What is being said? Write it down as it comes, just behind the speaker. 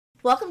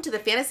Welcome to the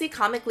Fantasy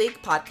Comic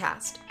League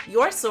podcast,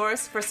 your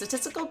source for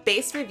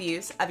statistical-based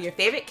reviews of your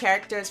favorite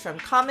characters from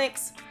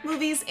comics,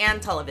 movies,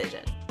 and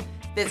television.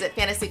 Visit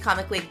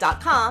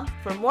fantasycomicleague.com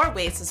for more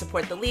ways to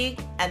support the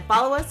league and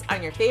follow us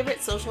on your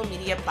favorite social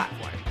media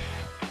platform.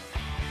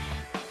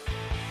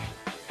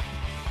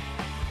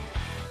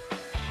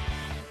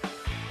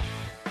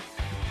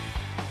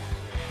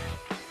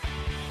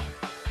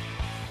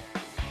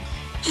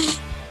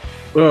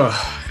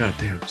 Oh, god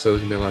damn. So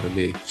there's gonna be a lot of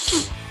me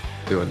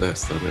doing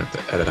this that I'm gonna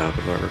have to edit out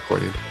of our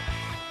recording.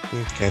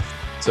 Okay.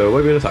 So what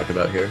are we gonna talk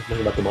about here?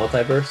 Talking about the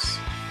multiverse?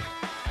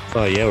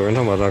 Oh yeah, we're gonna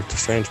talk about Doctor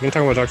Strange. We're gonna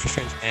talk about Doctor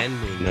Strange and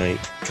Moon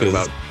Knight. Talk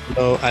about...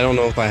 No, I don't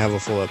know if I have a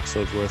full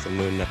episode's worth of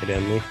Moon Knight,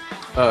 Emily.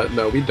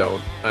 No, we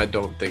don't. I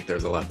don't think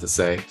there's a lot to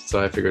say.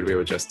 So I figured we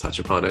would just touch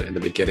upon it in the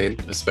beginning,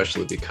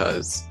 especially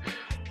because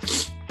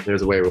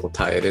there's a way we'll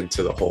tie it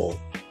into the whole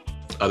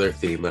other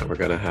theme that we're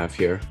gonna have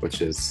here,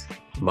 which is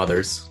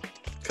mothers.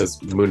 Because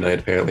Moon Knight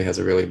apparently has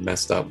a really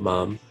messed up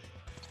mom.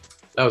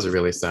 That was a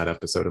really sad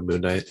episode of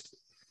Moon Knight.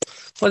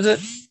 Was it?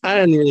 I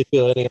didn't really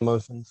feel any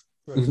emotions.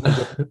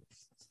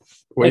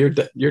 Well,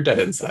 you're dead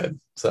inside.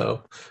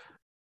 So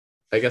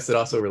I guess it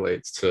also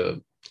relates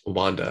to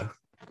Wanda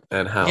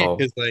and how...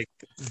 because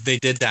they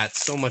did that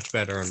so much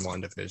better in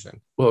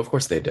WandaVision. Well, of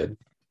course they did.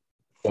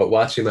 But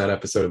watching that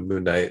episode of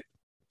Moon Knight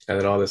and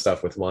then all this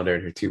stuff with Wanda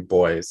and her two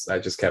boys, I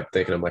just kept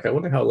thinking, I'm like, I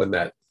wonder how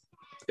Lynette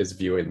is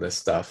viewing this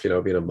stuff,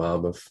 being a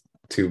mom of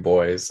two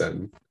boys,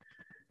 and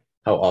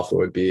how awful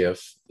it would be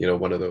if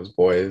one of those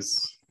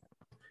boys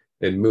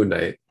in Moon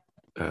Knight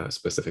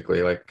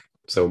specifically,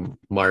 so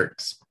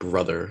Mark's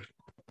brother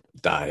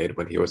died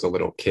when he was a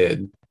little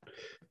kid.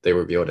 They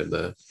revealed in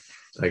the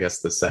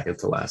second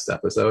to last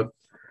episode,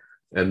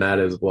 and that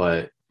is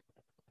what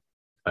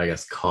I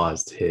guess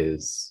caused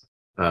his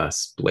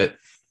first split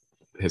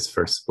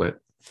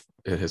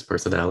in his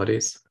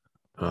personalities,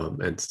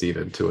 and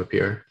Steven to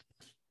appear.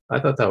 I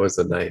thought that was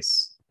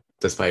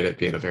despite it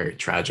being a very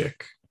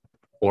tragic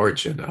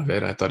origin of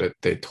it, I thought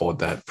they told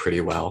that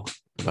pretty well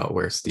about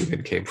where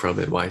Steven came from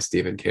and why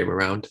Steven came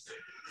around.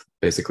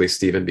 Basically,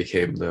 Steven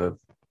became the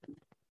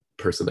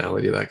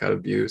personality that got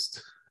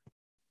abused.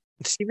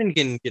 Steven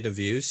didn't get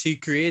abused. He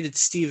created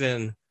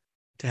Steven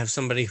to have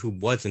somebody who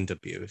wasn't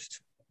abused.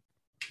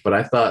 But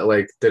I thought,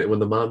 when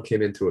the mom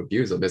came in to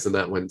abuse him, isn't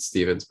that when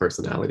Steven's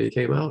personality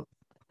came out?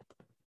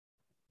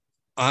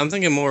 I'm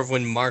thinking more of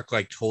when Mark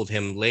told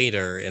him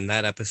later in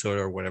that episode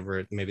or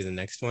whatever, maybe the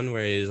next one,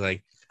 where he's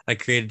like, I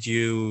created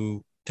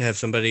you to have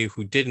somebody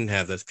who didn't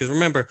have this. Because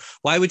remember,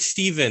 why would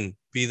Steven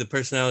be the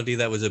personality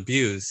that was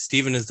abused?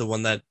 Steven is the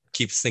one that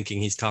keeps thinking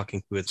he's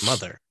talking to his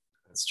mother.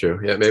 That's true.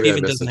 Yeah, maybe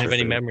Steven doesn't have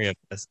any memory of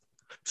this.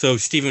 So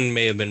Steven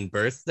may have been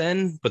birthed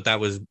then, but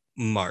that was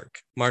Mark.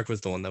 Mark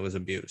was the one that was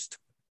abused.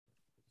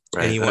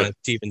 Right. And he wanted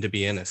Steven to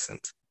be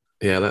innocent.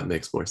 Yeah, that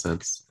makes more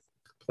sense.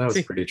 That was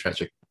a pretty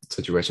tragic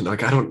situation.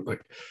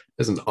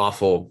 It's an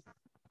awful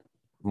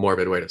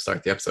morbid way to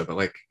start the episode,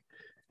 but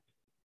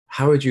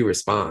how would you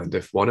respond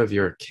if one of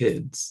your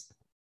kids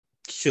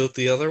killed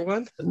the other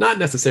one? Not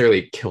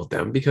necessarily killed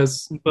them,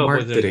 because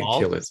Mark didn't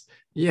kill his...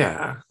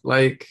 Yeah,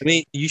 I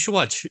mean, you should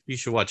watch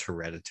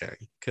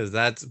Hereditary, because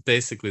that's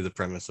basically the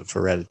premise of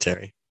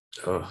Hereditary.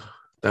 Oh,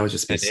 that would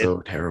just be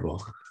so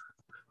terrible.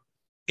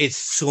 It's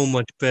so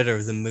much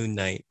better than Moon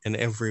Knight in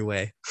every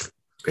way.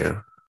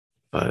 Yeah,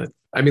 but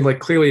I mean,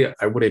 clearly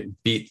I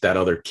wouldn't beat that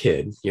other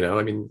kid,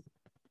 I mean,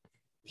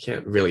 you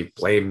can't really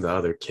blame the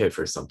other kid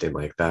for something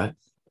like that.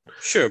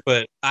 Sure,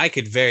 but I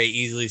could very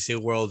easily see a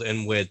world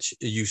in which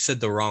you said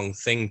the wrong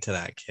thing to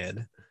that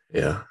kid.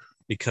 Yeah.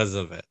 Because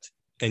of it.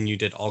 And you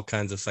did all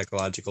kinds of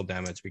psychological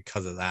damage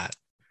because of that.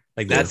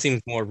 That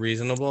seems more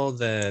reasonable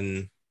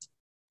than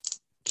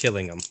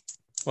killing him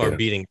or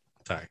beating him.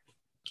 Sorry.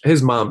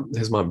 His mom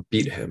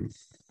beat him,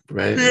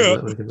 right?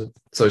 Yeah.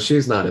 So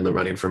she's not in the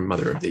running for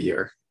Mother of the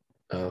Year,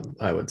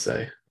 I would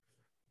say.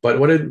 But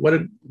what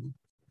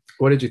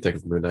did you think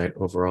of Moon Knight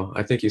overall?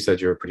 I think you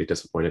said you were pretty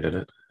disappointed in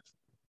it.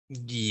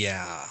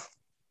 Yeah.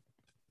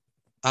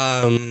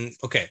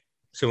 Okay.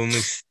 So when we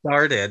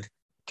started,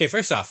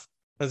 first off,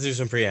 let's do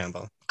some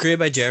preamble. Created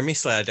by Jeremy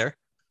Slater,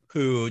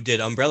 who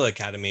did Umbrella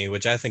Academy,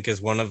 which I think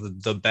is one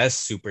of the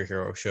best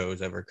superhero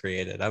shows ever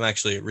created. I'm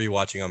actually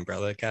rewatching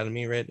Umbrella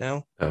Academy right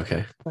now.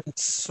 Okay.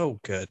 It's so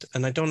good.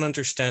 And I don't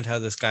understand how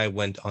this guy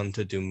went on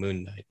to do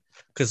Moon Knight.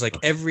 Because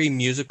every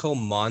musical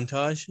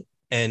montage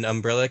in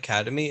Umbrella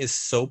Academy is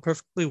so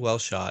perfectly well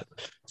shot,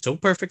 so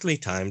perfectly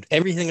timed.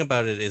 Everything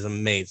about it is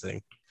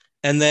amazing.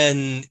 And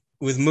then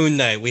with Moon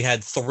Knight, we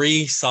had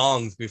 3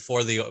 songs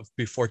before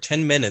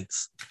 10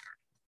 minutes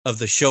of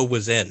the show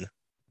was in,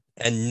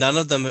 and none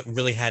of them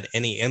really had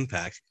any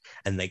impact.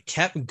 And they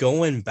kept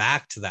going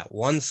back to that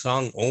one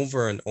song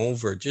over and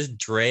over, just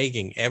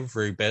dragging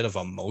every bit of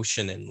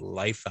emotion and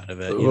life out of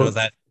it.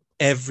 That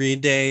every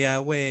day I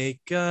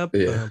wake up.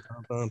 Yeah.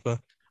 I'm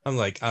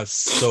I was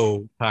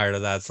so tired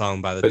of that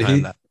song by the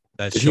time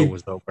that show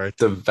was over.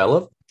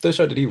 Develop the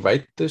show? Did he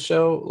write the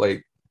show?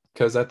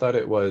 Because I thought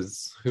it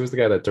was... Who was the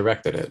guy that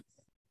directed it?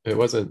 It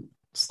wasn't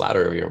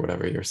Slattery or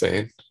whatever you're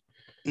saying.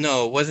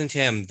 No, it wasn't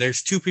him.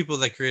 There's two people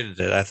that created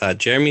it. I thought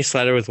Jeremy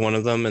Slatter was one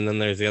of them, and then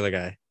there's the other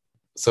guy.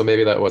 So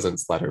maybe that wasn't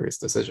Slattery's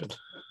decision.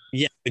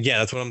 Yeah, yeah,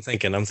 that's what I'm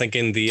thinking. I'm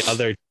thinking the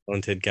other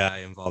talented guy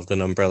involved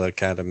in Umbrella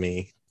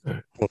Academy.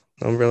 Right.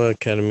 Umbrella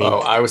Academy. Oh,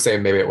 I was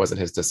saying maybe it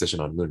wasn't his decision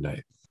on Moon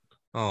Knight.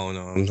 Oh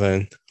no, I'm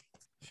saying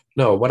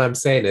No, what I'm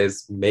saying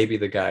is maybe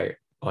the guy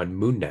on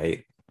Moon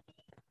Knight,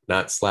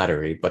 not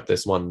Slattery, but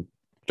this one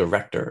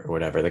director or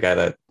whatever, the guy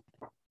that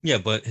yeah,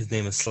 but his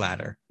name is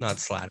Slatter, not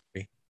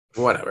Slattery.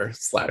 whatever,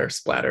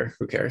 splatter,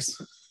 who cares?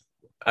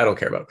 I don't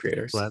care about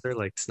creators. Slatter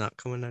like snot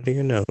coming out of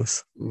your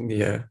nose.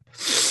 Yeah.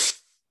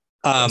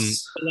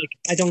 Like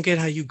I don't get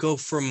how you go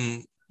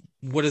from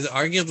what is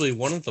arguably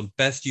one of the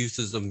best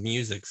uses of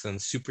music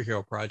since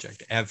superhero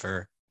project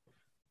ever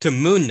to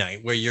Moon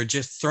Knight, where you're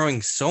just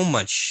throwing so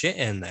much shit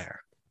in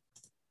there.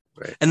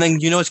 Right. And then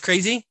you know what's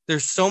crazy?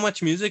 There's so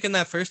much music in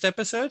that first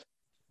episode,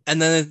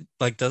 and then it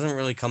like doesn't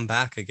really come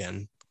back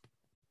again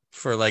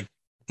for like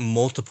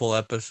multiple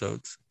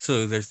episodes.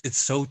 So it's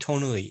so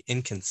tonally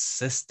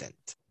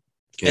inconsistent.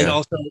 Yeah. And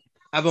also,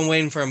 I've been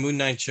waiting for a Moon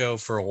Knight show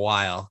for a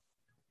while,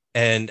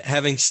 and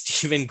having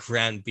Stephen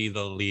Grant be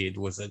the lead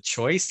was a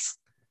choice,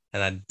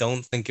 and I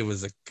don't think it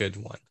was a good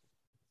one.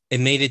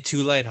 It made it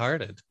too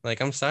lighthearted.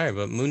 Like, I'm sorry,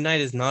 but Moon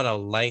Knight is not a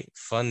light,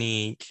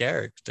 funny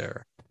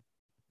character.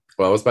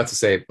 Well, I was about to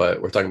say,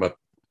 but we're talking about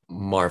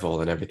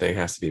Marvel and everything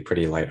has to be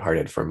pretty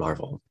lighthearted for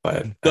Marvel.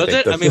 But does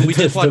it? I mean, we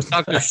just watched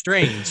Doctor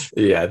Strange.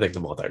 Yeah, I think the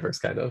multiverse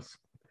kind of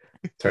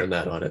turned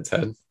that on its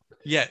head.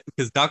 Yeah,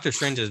 because Doctor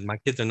Strange is my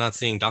kids are not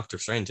seeing Doctor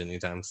Strange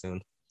anytime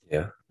soon.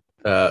 Yeah.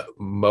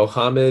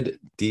 Mohammed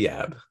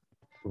Diab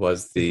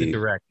was the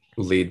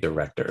lead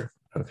director.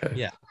 Okay.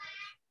 Yeah.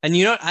 And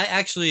you know what?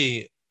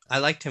 I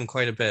liked him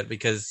quite a bit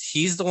because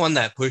he's the one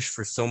that pushed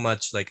for so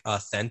much like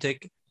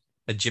authentic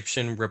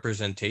Egyptian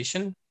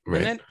representation in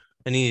it.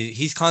 And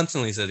he's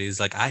constantly said, he's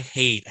like, I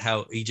hate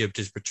how Egypt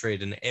is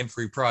portrayed in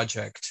every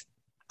project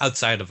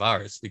outside of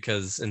ours,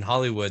 because in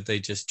Hollywood, they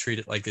just treat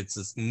it like it's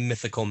this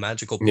mythical,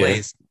 magical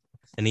place. Yeah.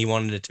 And he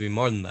wanted it to be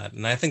more than that.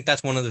 And I think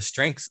that's one of the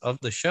strengths of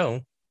the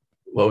show.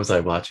 What was I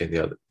watching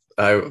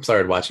I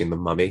started watching The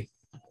Mummy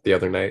the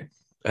other night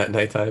at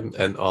nighttime,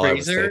 and all I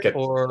was thinking,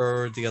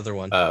 or the other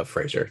one,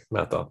 Frasier,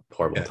 not the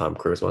horrible Tom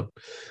Cruise one.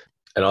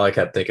 And all I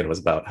kept thinking was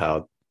about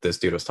how this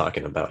dude was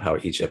talking about how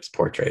Egypt's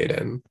portrayed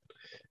and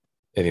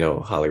you know,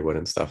 Hollywood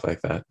and stuff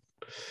like that.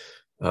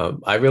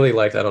 I really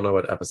liked, I don't know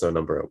what episode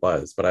number it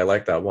was, but I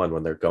liked that one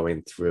when they're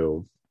going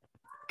through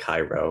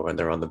Cairo and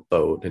they're on the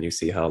boat and you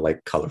see how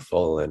like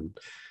colorful and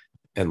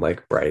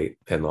like bright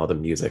and all the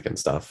music and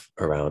stuff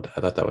around.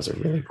 I thought that was a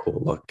really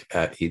cool look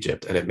at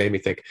Egypt, and it made me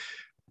think,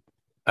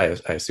 I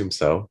assume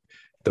so,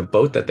 the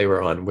boat that they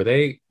were on, were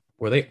they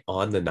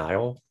on the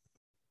Nile?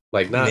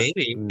 Like, not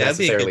maybe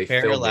necessarily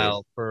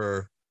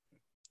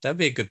that'd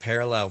be a good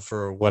parallel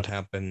for what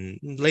happened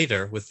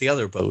later with the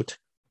other boat.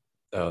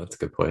 Oh, that's a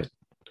good point.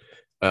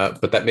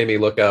 But that made me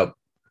look up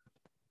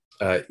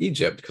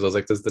Egypt, because I was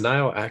like, does the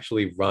Nile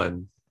actually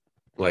run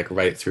like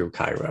right through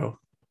Cairo?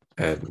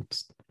 And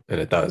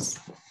it does.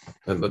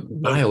 And the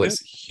Nile is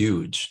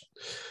huge.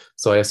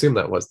 So I assume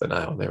that was the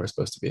Nile they were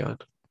supposed to be on.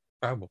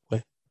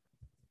 Probably.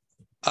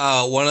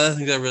 One of the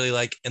things I really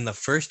like in the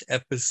first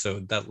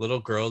episode, that little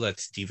girl that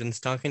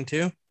Steven's talking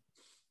to.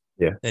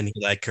 Yeah. And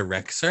he like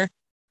corrects her.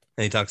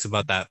 And he talks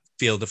about that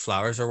field of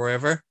flowers or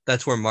wherever.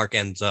 That's where Mark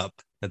ends up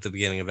at the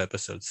beginning of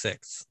episode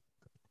 6.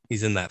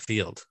 He's in that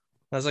field.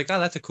 I was like, oh,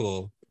 that's a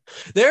cool.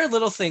 There are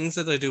little things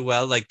that they do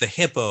well. Like the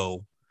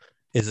hippo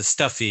is a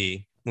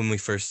stuffy when we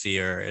first see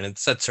her, and it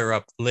sets her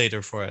up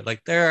later for it.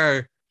 Like there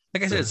are,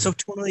 like I said, it's so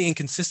totally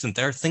inconsistent.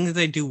 There are things that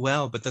they do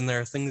well, but then there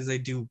are things they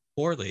do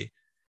poorly.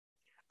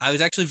 I was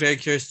actually very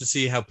curious to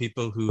see how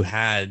people who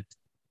had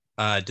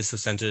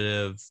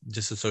dissociative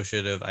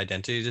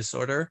identity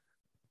disorder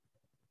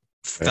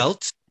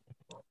felt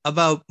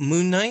about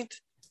Moon Knight,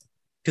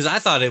 because I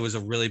thought it was a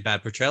really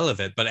bad portrayal of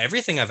it, but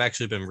everything I've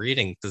actually been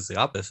reading is the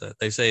opposite.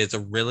 They say it's a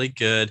really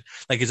good,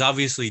 like, it's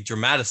obviously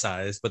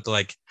dramatized, but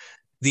like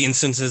the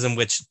instances in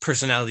which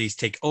personalities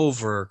take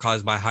over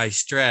caused by high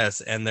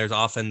stress, and there's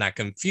often that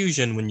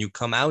confusion when you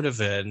come out of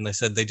it, and they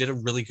said they did a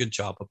really good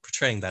job of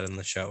portraying that in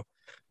the show.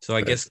 So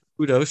I guess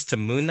kudos to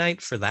Moon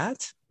Knight for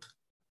that.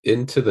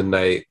 Into the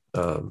Night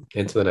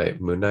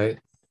Moon Knight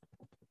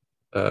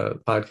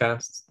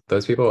podcast,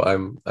 those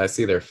people, I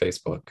see their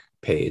Facebook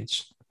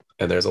page,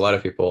 and there's a lot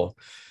of people.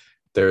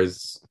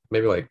 There's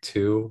maybe like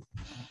 2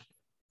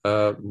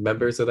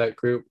 members of that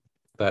group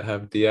that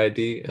have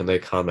DID, and they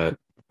comment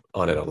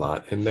on it a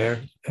lot in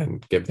there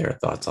and give their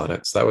thoughts on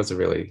it. So that was a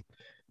really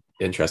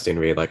interesting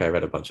read. Like, I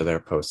read a bunch of their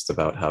posts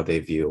about how they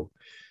view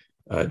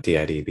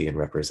DID being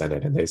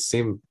represented, and they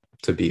seem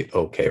to be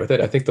okay with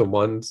it. I think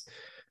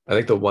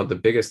the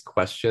biggest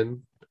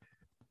question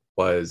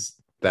was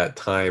that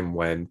time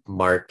when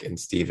Mark and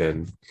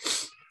Steven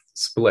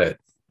split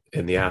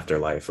in the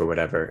afterlife or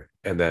whatever,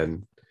 and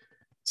then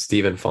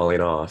Steven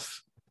falling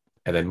off,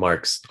 and then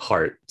Mark's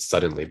heart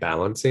suddenly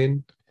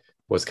balancing,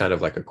 was kind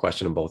of like a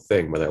questionable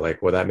thing, where they're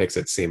like, well, that makes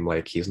it seem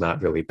like he's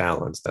not really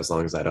balanced as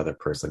long as that other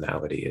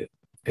personality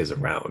is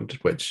around,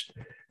 which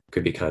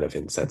could be kind of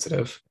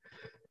insensitive.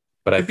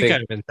 But I Could be think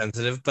kind of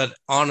insensitive, but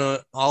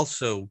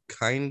also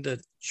kind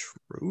of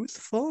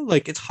truthful.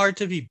 Like it's hard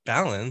to be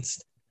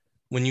balanced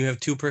when you have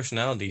two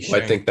personalities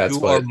well, sharing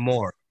two or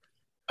more.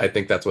 I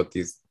think that's what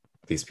these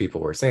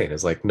people were saying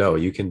is like, no,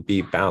 you can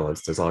be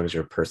balanced as long as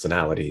your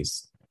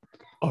personalities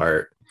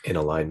are in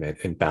alignment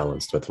and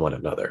balanced with one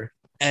another.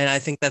 And I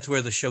think that's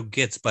where the show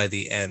gets by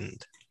the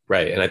end.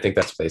 Right. And I think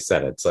that's what they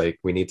said. It's like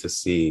we need to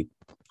see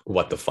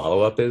what the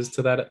follow-up is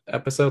to that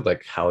episode,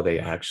 like how they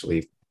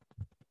actually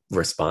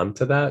respond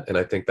to that. And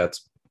I think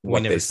that's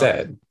what they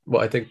said.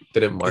 Well, I think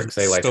didn't Mark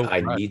say like,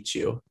 I need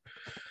you?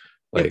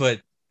 Like, yeah,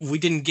 but we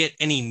didn't get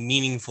any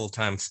meaningful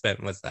time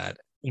spent with that.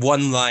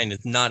 One line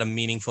is not a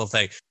meaningful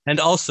thing. And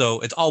also,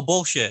 it's all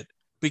bullshit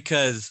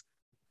because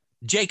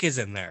Jake is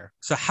in there.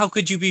 So how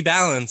could you be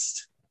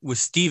balanced with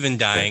Steven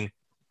dying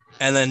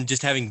and then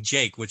just having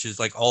Jake, which is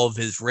like all of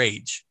his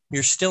rage?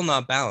 You're still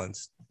not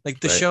balanced.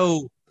 Like the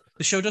show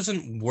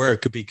doesn't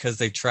work because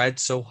they tried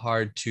so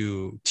hard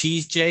to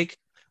tease Jake,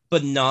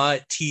 but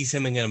not tease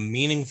him in a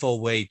meaningful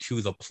way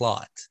to the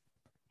plot.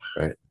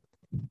 Right.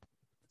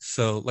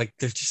 So like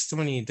there's so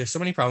many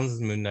problems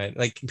with Moon Knight.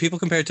 Like people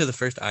compare it to the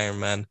first Iron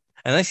Man.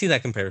 And I see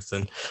that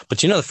comparison, but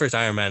the first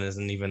Iron Man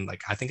isn't even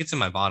like, I think it's in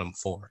my bottom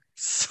 4.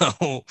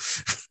 So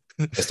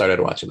I started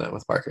watching that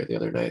with Parker the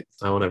other night.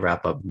 I want to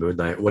wrap up Moon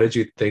Knight. What did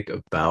you think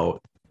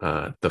about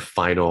the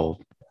final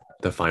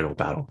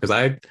battle? Because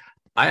I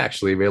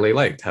actually really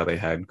liked how they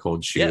had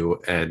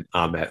Khonshu and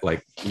Ahmet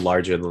like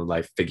larger than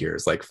life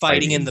figures, like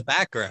fighting in the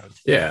background.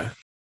 Yeah.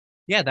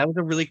 Yeah, that was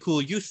a really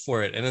cool use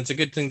for it. And it's a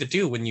good thing to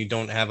do when you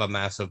don't have a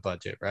massive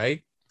budget,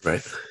 right?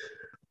 Right.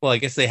 Well, I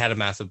guess they had a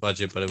massive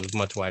budget, but it was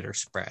much wider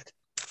spread.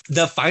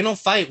 The final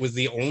fight was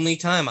the only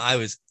time I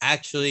was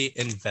actually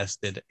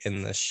invested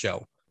in this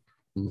show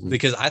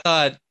because I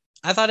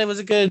thought it was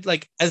a good,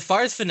 like, as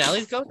far as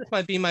finales go, this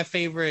might be my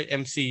favorite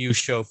MCU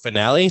show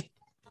finale,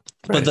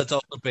 but that's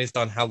also based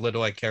on how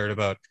little I cared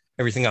about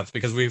everything else.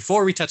 Because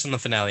before we touch on the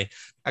finale,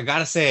 I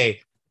gotta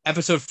say,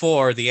 episode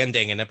 4, the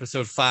ending, and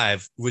episode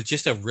 5 was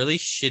just a really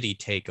shitty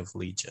take of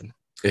Legion.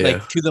 Yeah.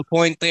 Like to the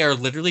point they are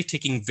literally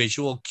taking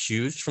visual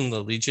cues from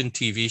the Legion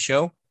TV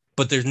show,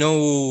 but there's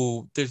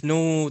no,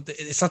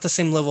 it's not the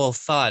same level of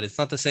thought. It's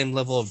not the same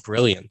level of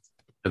brilliance.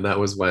 And that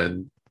was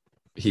when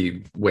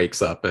he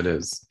wakes up and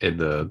is in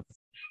the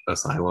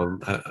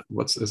asylum.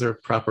 Is there a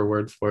proper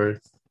word for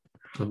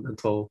a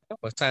mental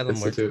asylum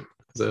institute?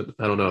 Is it?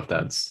 I don't know if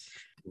that's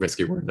a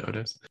risky word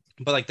nowadays.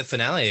 But like the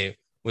finale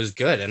was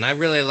good. And I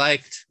really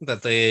liked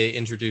that they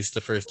introduced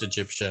the first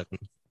Egyptian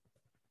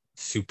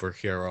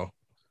superhero.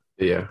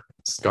 Yeah,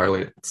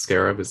 Scarlet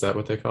Scarab, is that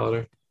what they call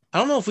her? I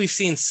don't know if we've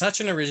seen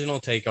such an original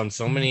take on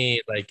so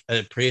many like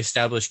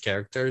pre-established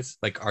characters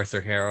like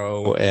Arthur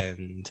Harrow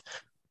and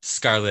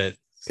Scarlet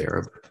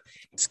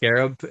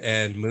Scarab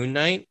and Moon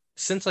Knight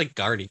since like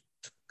Guardians,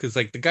 because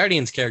like the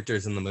Guardians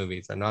characters in the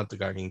movies are not the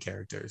Guardian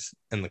characters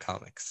in the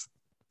comics,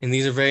 and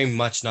these are very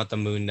much not the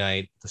Moon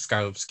Knight, the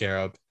Scarlet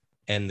Scarab,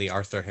 and the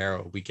Arthur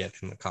Harrow we get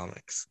in the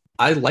comics.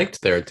 I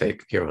liked their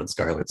take here on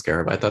Scarlet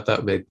Scarab. I thought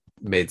that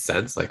made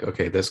sense. Like,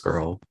 okay, this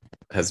girl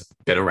has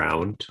been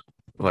around.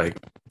 Like,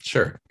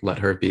 sure, let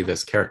her be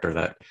this character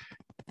that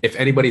if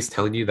anybody's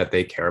telling you that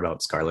they care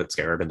about Scarlet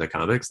Scarab in the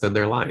comics, then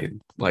they're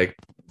lying. Like,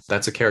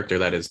 that's a character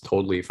that is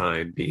totally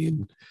fine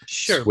being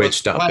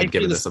switched up and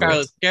given this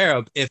Scarlet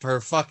Scarab if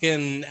her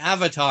fucking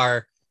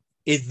avatar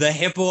is the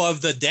hippo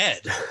of the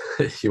dead.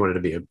 You wanted to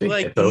be a big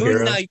like hippo Moon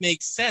hero? Knight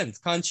makes sense.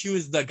 Khonshu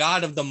is the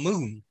god of the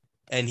moon,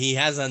 and he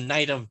has a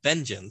night of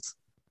vengeance.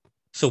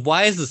 So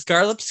why is the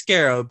Scarlet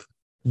Scarab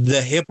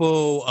the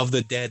hippo of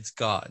the dead's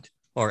god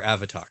or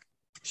avatar?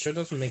 Sure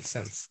doesn't make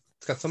sense.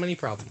 It's got so many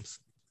problems,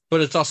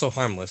 but it's also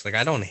harmless. Like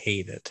I don't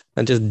hate it.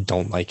 I just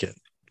don't like it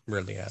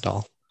really at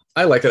all.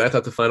 I like it. I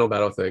thought the final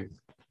battle thing,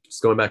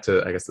 just going back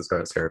to, I guess, the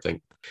Scarlet Scarab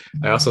thing.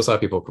 I also saw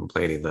people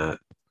complaining that,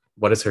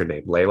 what is her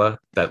name? Layla?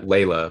 That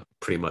Layla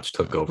pretty much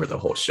took over the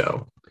whole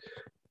show.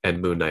 And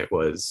Moon Knight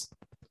was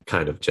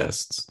kind of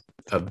just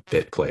a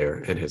bit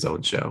player in his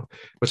own show,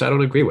 which I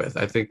don't agree with.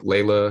 I think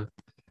Layla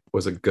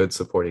was a good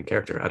supporting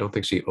character. I don't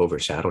think she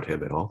overshadowed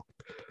him at all.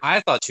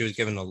 I thought she was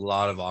given a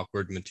lot of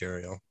awkward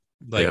material,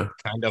 like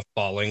kind of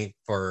falling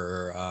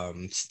for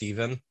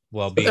Steven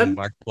while being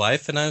Mark's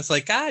wife. And I was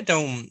like,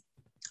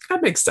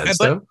 that makes sense,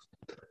 though.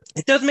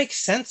 It does make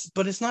sense,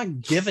 but it's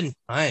not given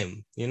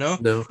time, you know?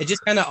 No. It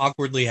just kind of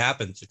awkwardly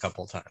happens a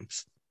couple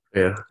times.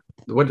 Yeah.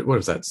 What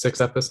was that?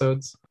 6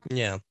 episodes?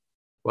 Yeah.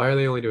 Why are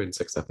they only doing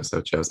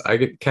 6-episode shows?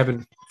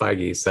 Kevin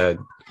Feige said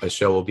a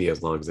show will be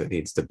as long as it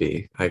needs to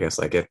be. I guess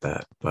I get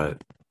that,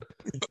 but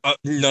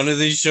none of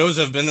these shows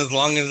have been as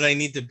long as they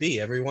need to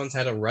be. Everyone's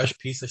had a rush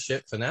piece of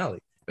shit finale.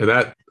 And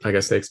that, I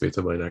guess, takes me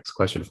to my next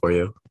question for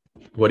you.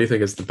 What do you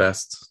think is the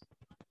best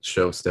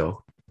show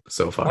still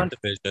so far?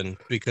 WandaVision,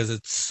 because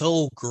it's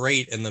so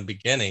great in the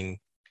beginning,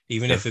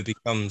 even if it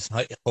becomes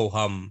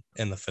ho-hum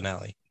in the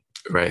finale.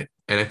 Right.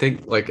 And I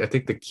think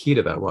the key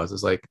to that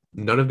is like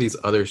none of these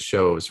other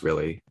shows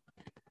really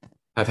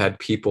have had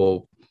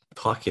people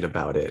talking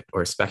about it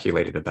or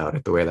speculating about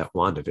it the way that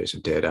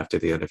WandaVision did after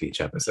the end of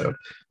each episode.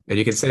 And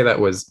you can say that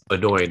was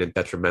annoying and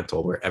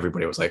detrimental, where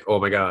everybody was like, oh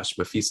my gosh,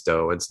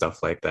 Mephisto and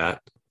stuff like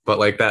that. But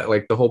like that,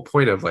 like the whole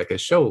point of like a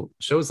shows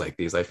like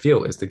these, I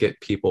feel, is to get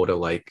people to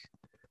like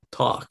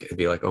talk and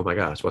be like, oh my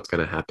gosh, what's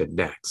going to happen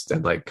next?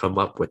 And like come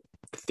up with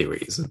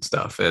theories and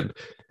stuff. And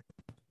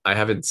I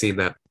haven't seen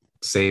that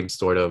same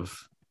sort of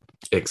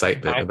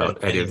excitement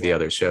about any of the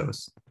other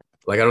shows.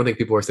 Like, I don't think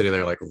people were sitting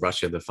there like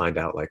rushing to find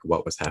out like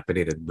what was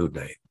happening in Moon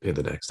Knight in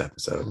the next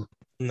episode.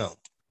 No.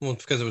 Well,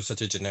 it's because it was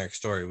such a generic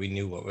story. We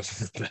knew what was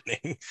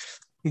happening.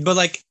 But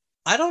like,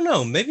 I don't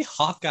know, maybe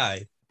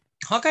Hawkeye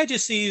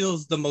just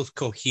feels the most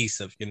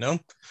cohesive, you know?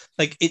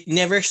 Like, it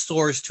never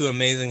soars to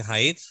amazing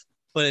heights,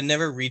 but it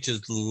never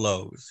reaches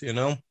lows, you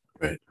know?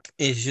 Right.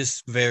 It's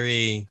just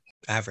very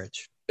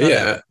average.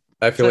 Yeah,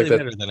 I feel like that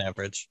better than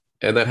average.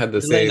 And that had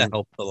the same that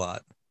helped a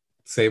lot.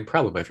 Same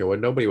problem. I feel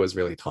when nobody was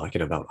really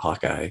talking about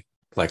Hawkeye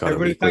like on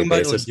Everybody a weekly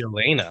basis.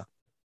 Yelena.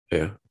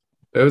 Yeah,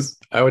 it was.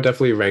 I would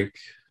definitely rank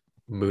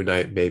Moon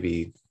Knight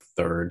maybe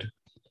third.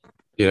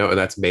 You know, and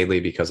that's mainly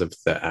because of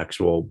the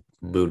actual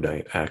Moon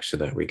Knight action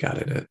that we got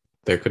in it.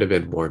 There could have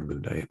been more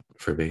Moon Knight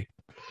for me.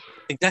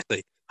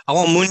 Exactly. I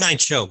want Moon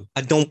Knight show.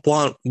 I don't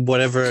want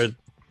whatever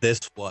this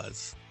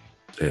was.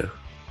 Yeah.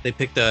 They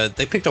picked a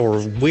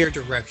weird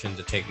direction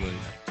to take Moon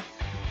Knight.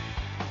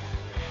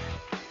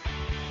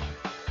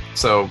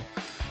 So,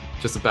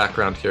 just a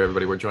background here,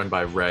 everybody. We're joined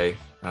by Ray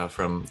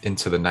from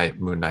Into the Night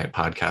Moon Knight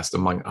podcast,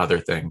 among other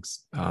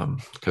things.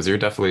 Because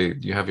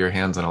you have your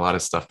hands on a lot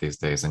of stuff these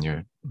days, and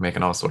you're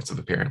making all sorts of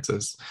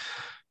appearances.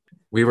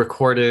 We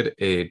recorded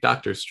a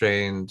Doctor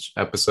Strange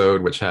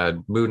episode, which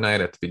had Moon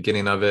Knight at the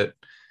beginning of it.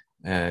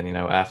 And, you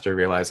know, after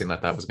realizing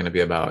that was going to be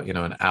about, you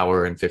know, an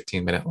hour and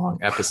 15-minute long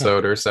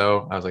episode or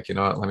so, I was like, you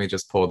know what, let me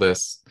just pull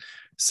this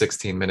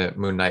 16-minute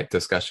Moon Knight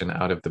discussion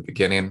out of the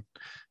beginning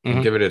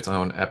and give it its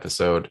own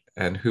episode.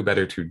 And who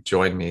better to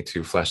join me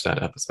to flesh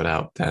that episode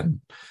out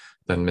than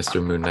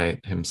Mr. Moon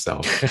Knight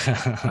himself.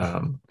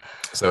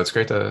 So it's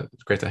great to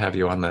have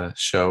you on the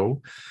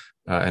show.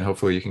 And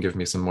hopefully you can give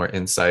me some more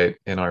insight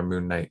in our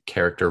Moon Knight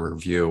character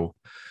review.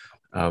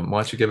 Why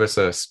don't you give us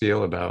a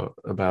spiel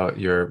about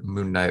your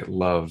Moon Knight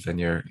love and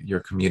your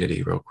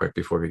community real quick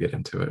before we get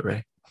into it,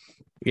 Ray?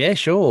 Yeah,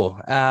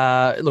 sure.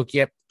 Look,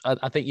 yep,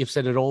 I think you've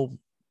said it all,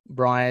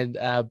 Brian.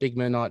 Big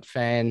Moon Knight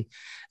fan.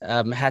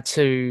 Had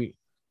to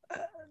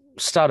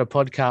start a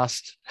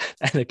podcast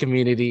and a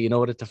community in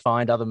order to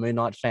find other Moon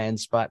Knight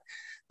fans, but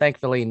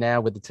thankfully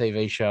now with the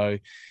TV show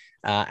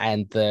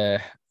and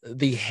the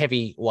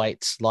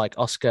heavyweights like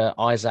Oscar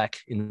Isaac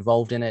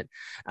involved in it,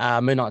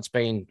 Moon Knight's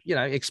been, you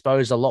know,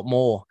 exposed a lot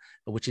more,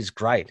 which is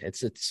great.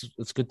 It's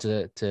good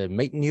to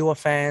meet newer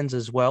fans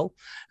as well.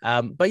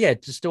 But yeah,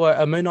 just do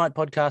a Moon Knight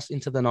podcast,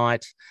 Into the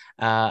Night,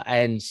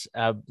 and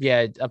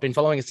yeah, I've been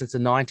following it since the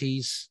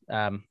 90s.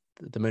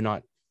 The Moon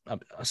Knight.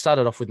 I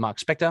started off with Mark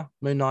Spector,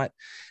 Moon Knight.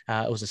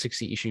 It was a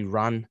 60-issue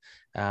run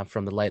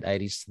from the late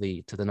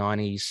 80s to the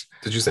 90s.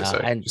 Did you say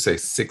sorry? Did you say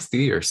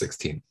 60 or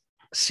 16?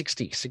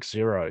 60.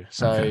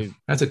 So okay.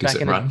 That's a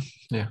decent run.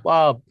 Yeah.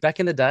 Well,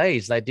 back in the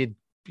days, they did,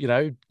 you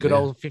know, good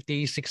old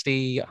 50,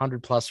 60,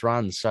 100 plus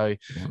runs. So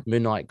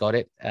Moon Knight got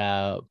it,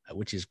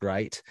 which is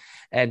great.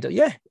 And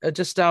I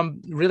just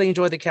really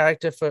enjoy the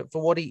character for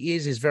what he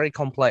is. He's very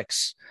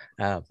complex.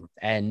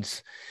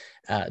 And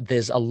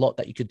there's a lot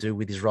that you could do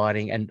with his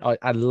writing. And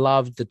I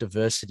love the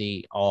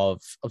diversity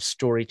of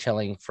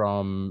storytelling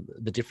from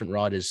the different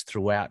writers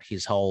throughout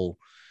his whole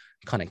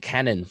kind of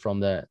canon from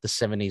the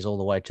 70s all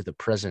the way to the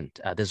present.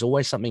 There's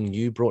always something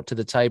new brought to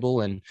the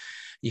table, and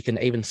you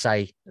can even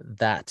say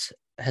that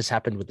has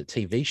happened with the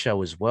TV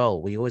show as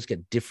well. We always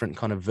get different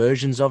kind of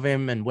versions of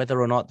him, and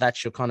whether or not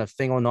that's your kind of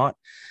thing or not,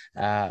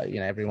 you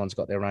know, everyone's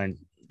got their own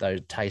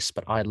those tastes,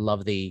 but I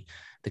love the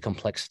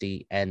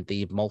complexity and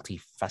the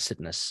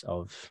multifacetedness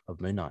of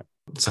Moon Knight.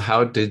 So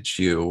how did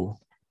you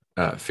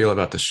feel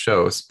about the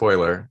show?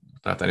 Spoiler,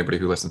 not to anybody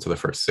who listened to the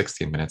first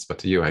 16 minutes, but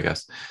to you, I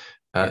guess.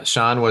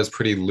 Sean was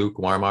pretty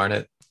lukewarm on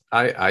it.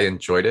 I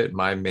enjoyed it.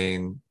 My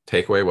main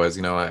takeaway was,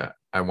 you know,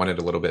 I wanted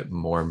a little bit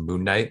more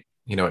Moon Knight.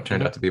 You know, it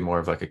turned out to be more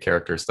of like a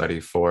character study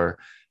for,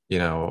 you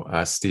know,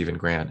 Stephen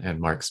Grant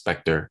and Mark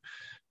Spector,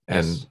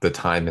 and the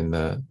time in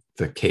the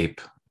cape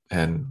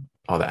and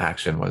all the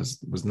action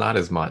was not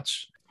as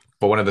much.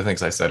 But one of the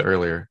things I said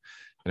earlier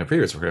in a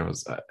previous program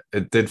was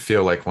it did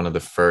feel like one of the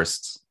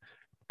first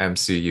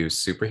MCU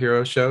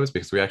superhero shows,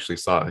 because we actually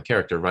saw a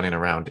character running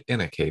around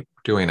in a cape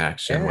doing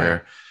action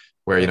where,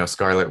 you know,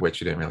 Scarlet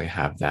Witch, you didn't really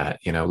have that,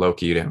 you know,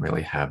 Loki, you didn't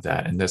really have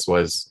that. And this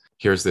was,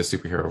 here's this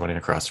superhero running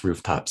across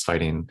rooftops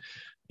fighting,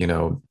 you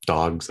know,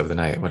 dogs of the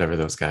night, whatever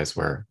those guys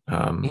were.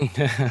 And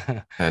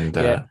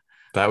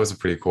that was a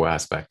pretty cool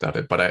aspect of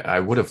it. But I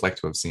would have liked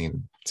to have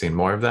seen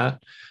more of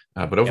that.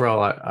 But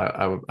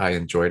overall, I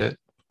enjoyed it.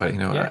 But, you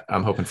know,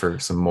 I'm hoping for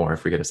some more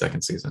if we get a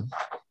second season.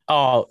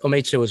 Oh,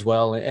 me too as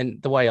well.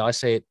 And the way I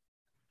see it,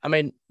 I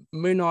mean,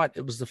 Moon Knight,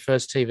 it was the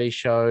first TV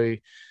show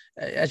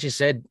as you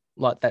said,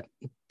 like that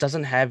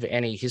doesn't have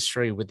any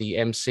history with the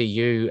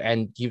MCU,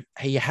 and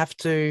you have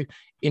to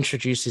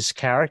introduce this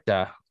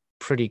character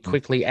pretty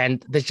quickly,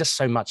 and there's just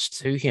so much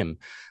to him.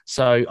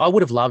 So I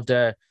would have loved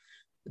a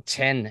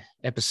 10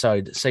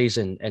 episode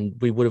season and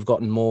we would have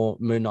gotten more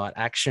Moon Knight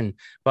action,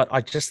 but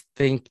I just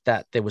think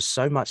that there was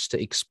so much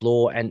to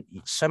explore and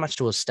so much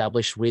to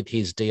establish with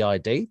his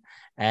DID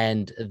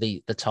and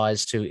the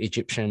ties to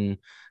Egyptian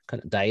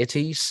kind of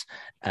deities.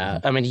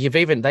 I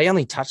mean, they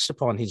only touched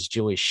upon his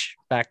Jewish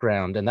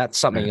background, and that's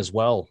something as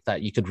well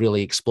that you could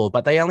really explore,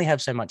 but they only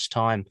have so much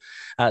time.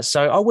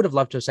 So I would have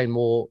loved to have seen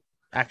more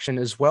action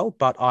as well,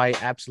 but I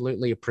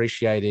absolutely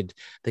appreciated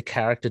the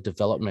character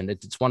development.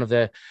 It's one of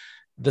the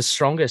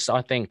strongest,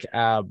 I think,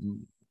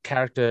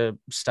 character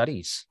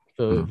studies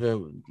for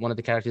one of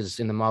the characters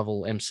in the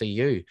Marvel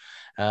MCU.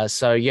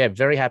 So yeah,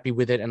 very happy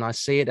with it, and I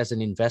see it as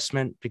an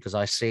investment because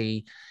I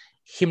see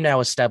him now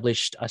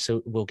established. I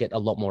see we'll get a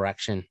lot more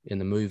action in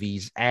the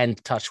movies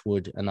and touch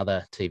wood,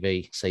 another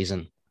TV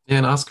season. Yeah,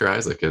 and Oscar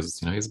Isaac is,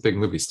 he's a big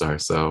movie star,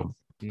 so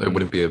it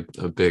wouldn't be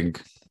a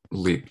big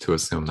leap to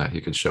assume that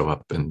he could show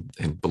up in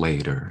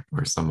Blade or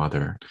some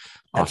other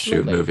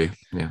offshoot movie.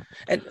 Yeah.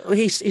 And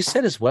he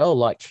said as well,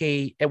 like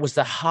it was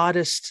the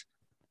hardest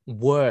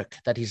work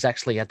that he's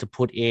actually had to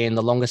put in,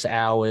 the longest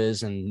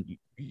hours, and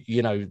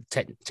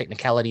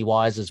technicality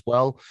wise as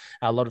well,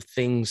 a lot of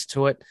things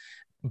to it,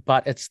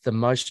 but it's the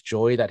most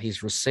joy that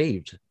he's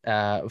received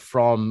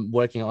from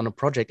working on a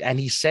project. And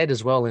he said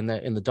as well in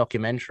the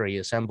documentary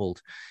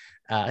Assembled,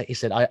 he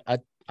said,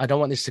 I don't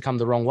want this to come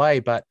the wrong way,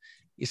 but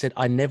he said,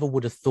 I never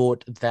would have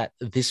thought that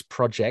this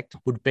project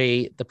would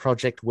be the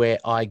project where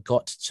I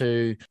got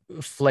to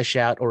flesh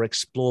out or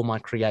explore my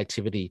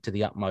creativity to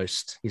the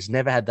utmost. He's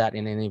never had that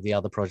in any of the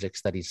other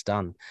projects that he's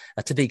done,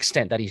 to the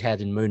extent that he's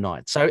had in Moon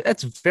Knight. So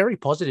that's very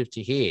positive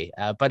to hear,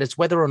 but it's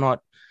whether or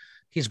not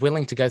he's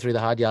willing to go through the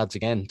hard yards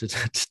again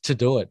to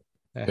do it.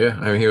 Yeah,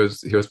 I mean, he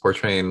was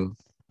portraying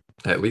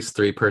at least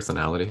 3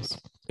 personalities,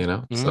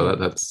 so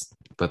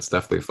that's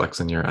definitely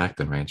flexing your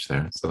acting range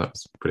there. So that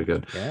was pretty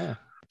good. Yeah.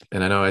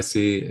 And I know I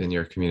see in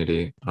your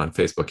community on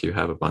Facebook, you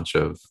have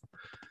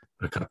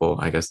a couple,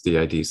 I guess,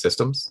 DID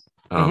systems.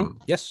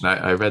 Yes.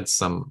 I read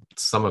some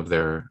of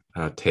their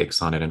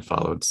takes on it and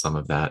followed some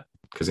of that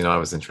because, I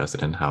was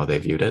interested in how they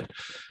viewed it.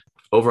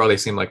 Overall, they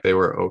seemed like they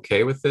were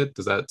okay with it.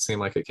 Does that seem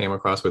like it came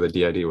across where the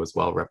DID was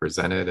well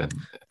represented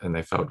and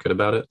they felt good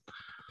about it?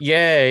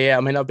 Yeah.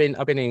 I mean, I've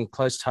been in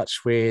close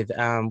touch with.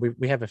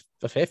 We have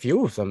a fair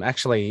few of them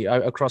actually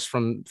across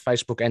from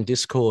Facebook and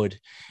Discord,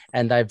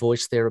 and they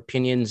voiced their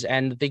opinions.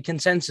 And the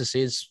consensus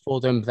is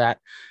for them that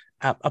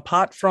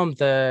apart from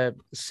the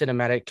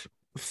cinematic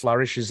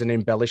flourishes and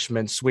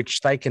embellishments,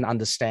 which they can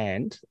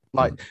understand,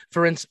 like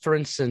for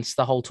instance,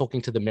 the whole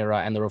talking to the mirror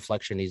and the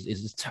reflection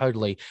is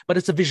totally, but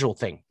it's a visual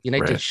thing. You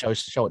need to show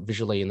it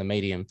visually in the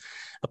medium.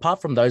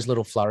 Apart from those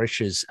little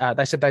flourishes,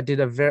 they said they did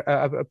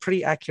a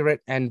pretty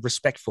accurate and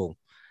respectful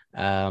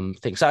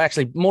thing. So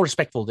actually more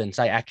respectful than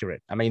say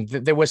accurate. I mean,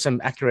 there were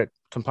some accurate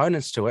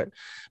components to it,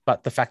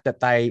 but the fact that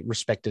they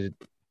respected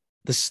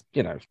this,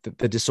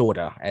 the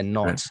disorder and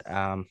not,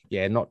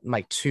 not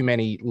make too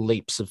many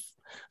leaps of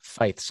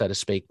faith, so to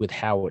speak, with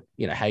how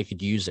you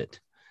could use it.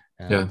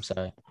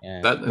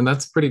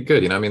 That's pretty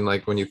good. I mean,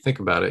 like when you think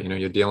about it,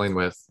 you're dealing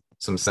with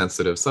some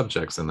sensitive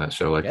subjects in that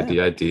show, like the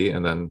DID,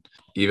 and then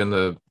even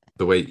the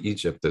way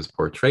Egypt is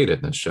portrayed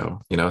in this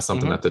show.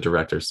 Something that the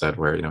director said,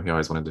 where he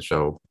always wanted to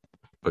show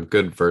a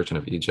good version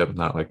of Egypt,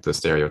 not like the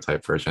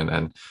stereotype version.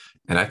 And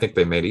I think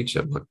they made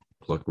Egypt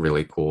look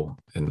really cool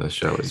in the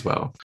show as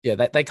well. Yeah,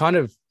 they kind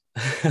of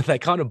they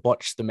kind of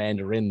botched the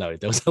Mandarin though.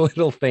 There was a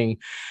little thing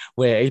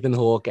where Ethan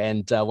Hawke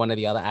and one of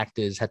the other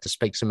actors had to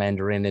speak some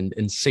Mandarin, and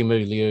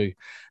Simu Liu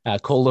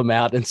called them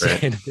out and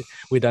said,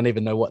 "We don't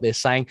even know what they're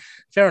saying."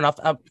 Fair enough.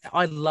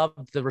 I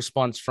loved the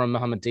response from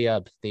Mohammed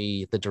Diab,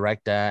 the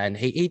director, and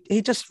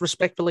he just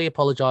respectfully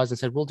apologized and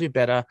said, "We'll do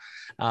better.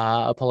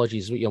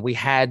 Apologies. We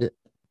had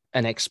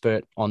an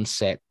expert on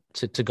set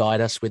to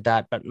guide us with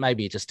that, but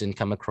maybe it just didn't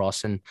come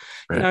across, and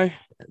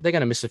they're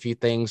going to miss a few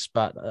things,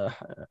 but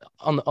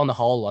on the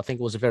whole, I think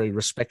it was a very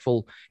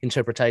respectful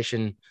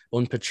interpretation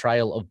and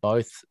portrayal of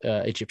both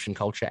Egyptian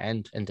culture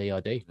and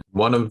DID.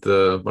 One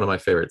of my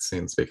favorite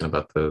scenes, speaking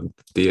about the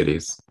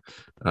deities,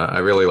 I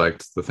really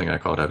liked the thing I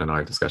called out in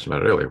our discussion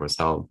about it earlier, was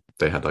how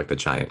they had like the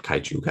giant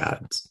kaiju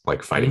gods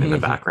like fighting in the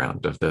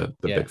background of the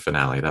big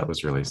finale. That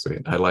was really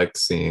sweet. I liked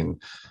seeing,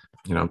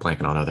 I'm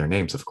blanking on other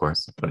names, of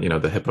course, but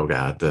the hippo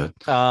god,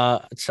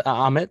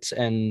 Amit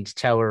and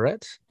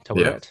Taweret.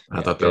 Yeah,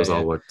 I thought those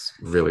all looked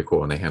really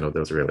cool, and they handled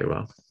those really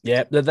well.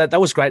 Yeah,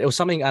 that was great. It was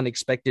something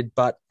unexpected,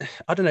 but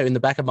I don't know, in the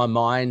back of my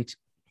mind,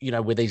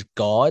 with these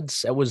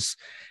gods, it was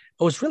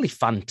really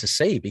fun to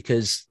see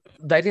because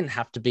they didn't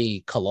have to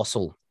be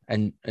colossal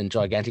and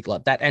gigantic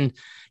like that. And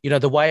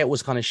the way it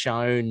was kind of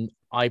shown,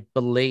 I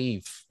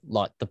believe,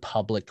 like the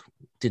public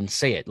didn't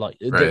see it. Like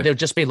Right. there'll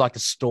just be like a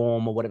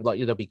storm or whatever. Like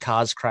there'll be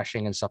cars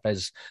crashing and stuff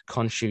as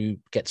Khonshu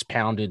gets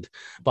pounded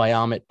by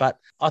Amit. But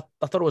I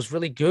thought it was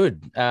really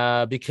good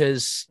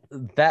because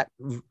there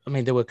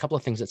were a couple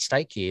of things at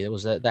stake here. There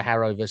was the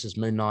Harrow versus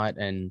Moon Knight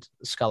and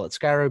Scarlet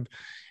Scarab,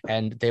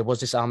 and there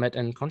was this Amit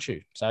and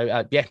Khonshu. So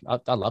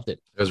I loved it.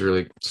 It was a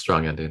really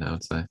strong ending, I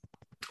would say.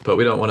 But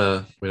we don't want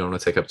to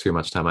take up too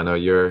much time. I know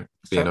you're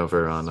being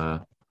over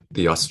on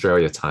the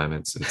Australia time.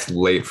 It's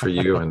late for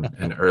you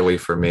and early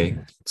for me.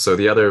 So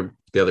the other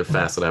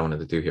facet I wanted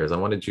to do here is I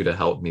wanted you to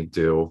help me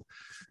do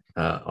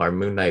our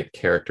Moon Knight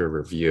character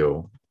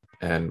review.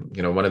 And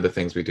one of the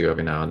things we do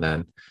every now and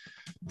then,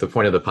 the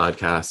point of the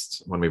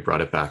podcast when we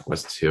brought it back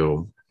was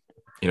to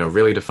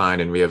really define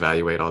and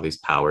reevaluate all these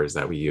powers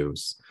that we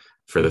use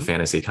for the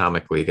Fantasy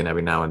Comic League. And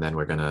every now and then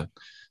we're going to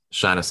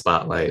shine a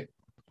spotlight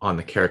on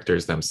the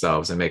characters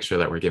themselves and make sure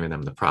that we're giving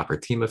them the proper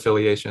team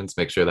affiliations,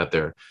 make sure that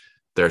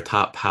their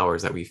top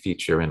powers that we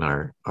feature in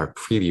our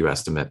preview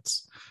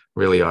estimates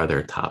really are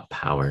their top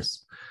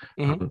powers.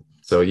 Mm-hmm.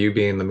 So you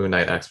being the Moon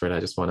Knight expert,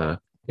 I just want to,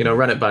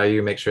 run it by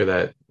you, make sure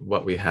that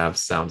what we have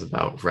sounds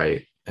about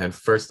right. And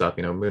first up,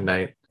 Moon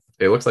Knight,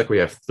 it looks like we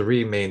have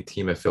 3 main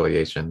team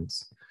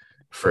affiliations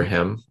for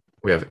him.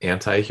 We have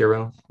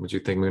anti-hero. Would you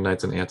think Moon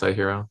Knight's an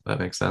anti-hero? That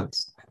makes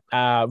sense.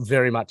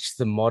 Very much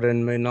the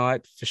modern Moon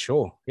Knight for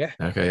sure. Yeah.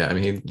 Okay. Yeah. I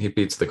mean, he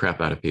beats the crap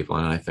out of people,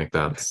 and I think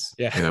that's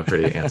Yeah.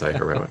 Pretty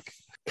anti-heroic.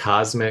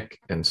 Cosmic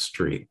and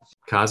street.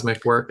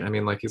 Cosmic work. I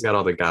mean, like he's got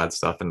all the god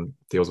stuff and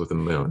deals with the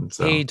moon.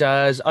 So he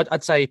does.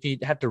 I'd say if you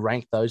have to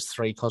rank those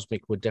 3,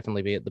 Cosmic would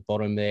definitely be at the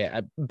bottom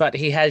there. But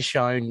he has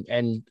shown,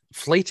 and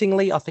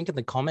fleetingly, I think in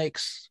the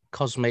comics,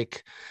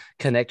 Cosmic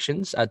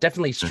connections.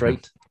 Definitely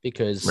street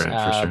because Right,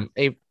 for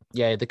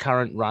sure. the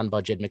current run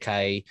by Jed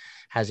MacKay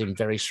has him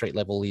very street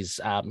level. He's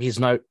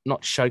not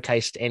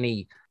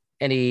showcased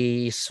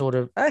any sort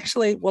of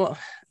actually. Well,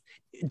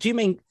 do you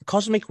mean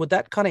Cosmic? Would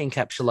that kind of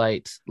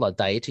encapsulate like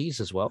deities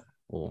as well?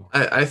 Or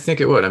I think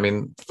it would. I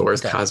mean,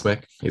 Thor's Okay.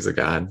 cosmic. He's a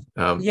god.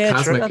 true.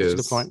 Cosmic That's a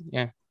good point.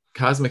 Yeah.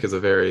 Cosmic is a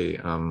very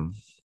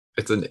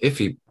it's an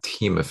iffy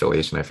team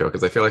affiliation, I feel,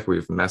 because I feel like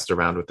we've messed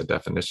around with the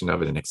definition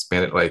of it and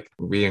expanded. Like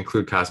we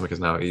include cosmic as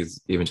now he's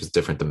even just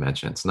different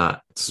dimensions,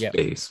 not Yep.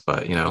 space,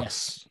 but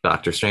Yes.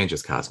 Doctor Strange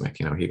is cosmic.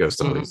 He goes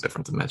to all these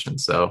different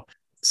dimensions. So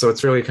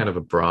it's really kind of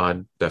a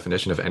broad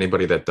definition of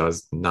anybody that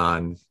does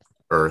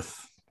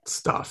non-Earth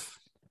stuff,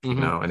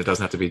 Mhm. and it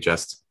doesn't have to be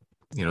just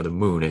the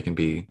moon. It can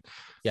be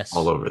Yes.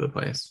 all over the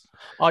place.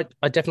 I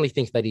definitely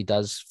think that he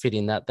does fit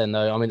in that then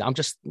though. I mean, I'm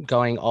just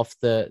going off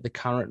the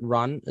current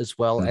run as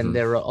well. Mhm. And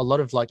there are a lot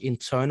of like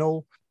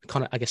internal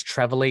kind of, I guess,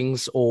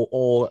 travelings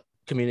or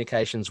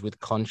communications with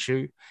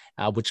Khonshu,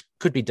 which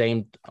could be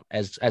deemed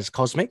as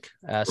cosmic.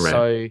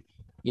 So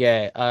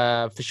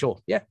yeah, for sure.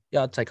 Yeah,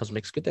 I'd say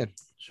Cosmic's good then.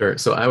 Sure.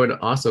 So I would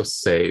also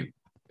say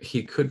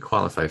he could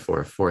qualify for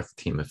a 4th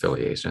team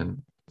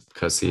affiliation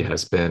because he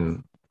has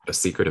been a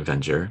secret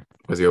Avenger.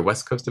 Was he a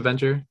West Coast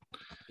Avenger?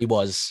 He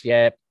was,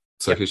 yeah.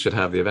 So he should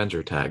have the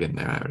Avenger tag in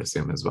there, I would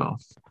assume, as well.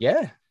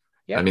 Yeah.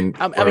 Yeah. I mean,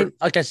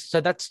 I guess so.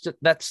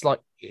 That's like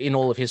in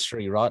all of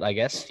history, right? I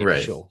guess. Yeah,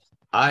 Right. Sure.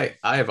 I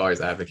have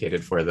always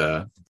advocated for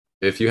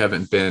if you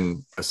haven't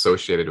been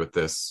associated with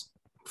this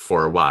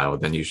for a while,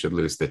 then you should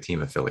lose the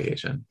team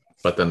affiliation.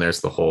 But then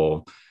there's the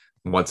whole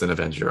once an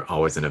Avenger,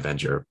 always an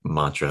Avenger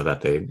mantra that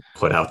they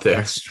put out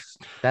there.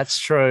 That's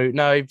true.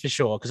 No, for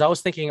sure. Because I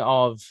was thinking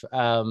of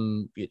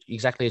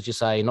exactly as you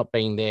say, not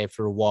being there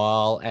for a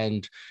while.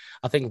 And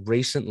I think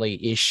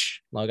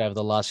recently-ish, like over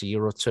the last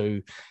year or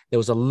two, there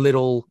was a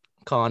little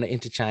kind of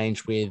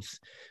interchange with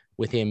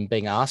him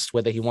being asked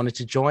whether he wanted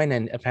to join,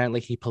 and apparently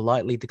he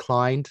politely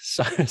declined.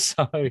 So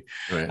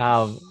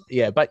Right.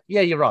 yeah, but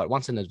yeah, you're right.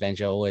 Once an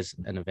Avenger, always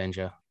an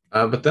Avenger.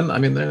 But then, I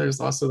mean,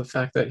 there's also the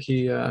fact that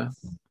he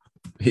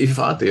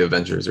fought the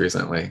Avengers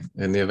recently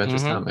in the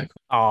Avengers Mhm. comic.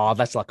 Oh,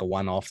 that's like a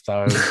one-off,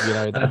 though.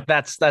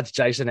 That's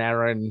Jason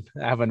Aaron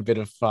having a bit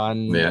of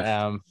fun.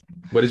 Yeah.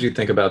 What did you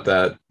think about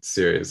that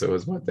series? It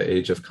was the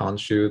Age of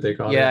Khonshu they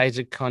called Yeah, it? Age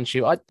of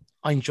Khonshu.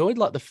 I enjoyed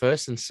like the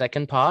first and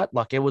second part.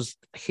 Like it was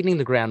hitting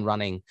the ground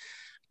running,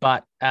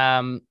 but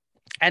and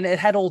it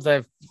had all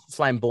the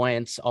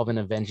flamboyance of an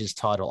Avengers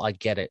title. I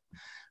get it,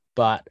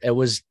 but it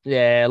was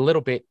a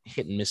little bit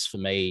hit and miss for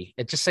me.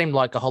 It just seemed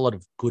like a whole lot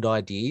of good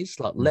ideas.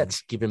 Like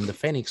let's give him the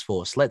Phoenix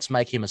Force. Let's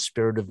make him a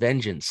spirit of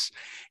vengeance.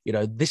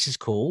 This is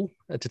cool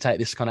to take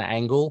this kind of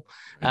angle.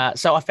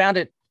 So I found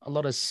it a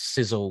lot of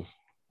sizzle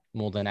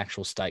more than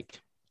actual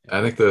steak.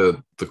 I think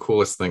the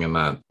coolest thing in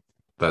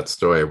that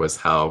story was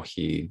how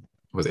he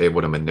was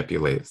able to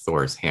manipulate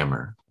Thor's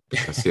hammer,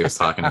 because he was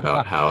talking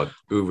about how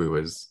Uru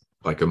was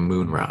like a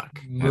moon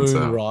rock.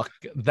 Moon rock.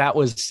 That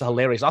was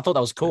hilarious. I thought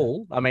that was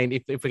cool. I mean,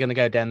 if we're going to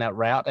go down that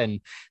route, and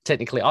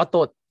technically, I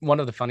thought one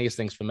of the funniest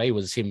things for me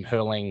was him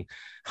hurling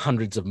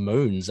hundreds of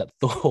moons at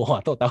Thor.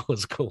 I thought that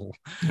was cool.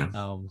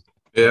 Yeah.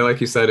 Yeah, like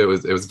you said, it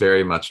was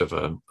very much of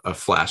a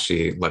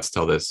flashy, let's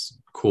tell this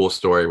cool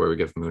story where we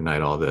give Moon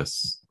Knight all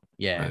this,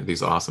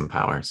 these awesome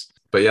powers.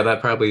 But yeah,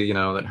 that probably,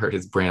 that hurt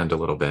his brand a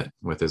little bit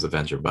with his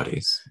Avenger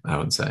buddies, I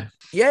would say.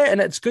 Yeah, and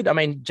it's good. I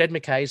mean, Jed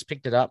McKay's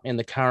picked it up in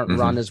the current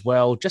run as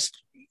well.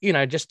 Just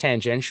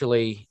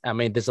tangentially. I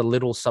mean, there's a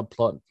little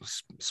subplot,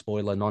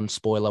 spoiler,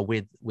 non-spoiler,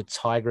 with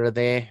Tigra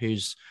there,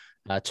 who's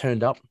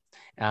turned up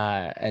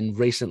and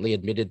recently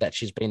admitted that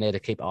she's been there to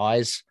keep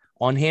eyes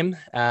on him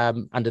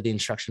under the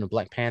instruction of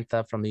Black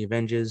Panther from the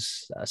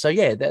Avengers. So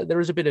yeah, there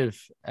is a bit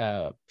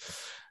of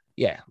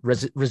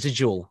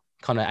residual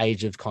kind of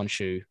Age of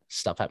Khonshu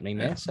stuff happening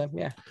there. So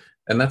yeah.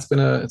 And it's been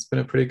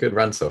a pretty good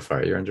run so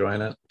far. You're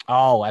enjoying it?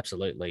 Oh,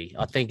 absolutely.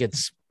 I think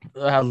it's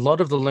a lot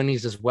of the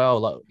loonies as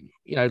well.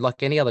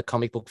 Like any other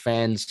comic book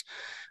fans,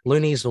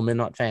 loonies or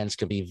Midnight fans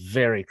can be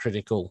very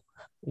critical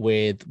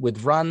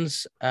with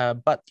runs.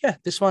 But yeah,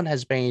 this one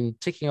has been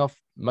ticking off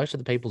most of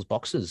the people's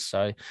boxes.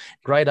 So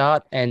great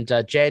art, and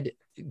Jed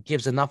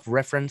gives enough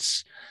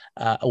reference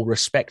or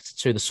respect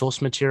to the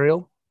source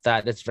material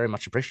that it's very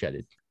much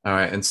appreciated. All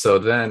right. And so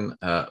then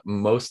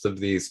most of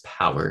these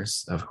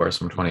powers, of course,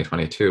 from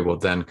 2022 will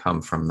then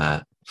come from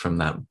that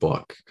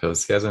book,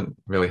 because he hasn't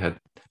really had.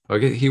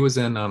 Okay, he was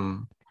in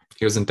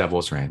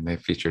Devil's Reign. They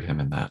featured him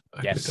in that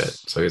a bit,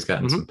 so he's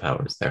gotten some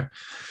powers there.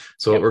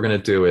 So what we're gonna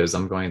do is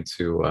I'm going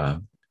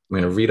to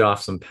read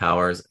off some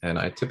powers, and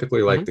I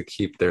typically like to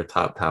keep their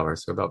top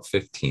powers to about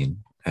 15,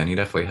 and he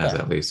definitely has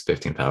at least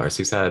 15 powers.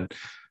 He's had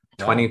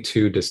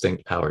 22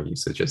 distinct power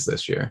usages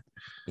this year.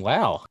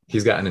 Wow.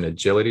 He's gotten an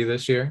agility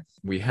this year.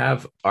 We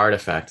have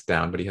artifact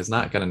down, but he has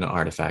not gotten an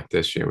artifact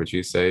this year. Would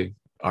you say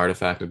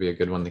artifact would be a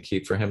good one to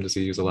keep for him? Does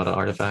he use a lot of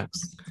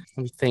artifacts?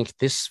 Let me think.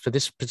 For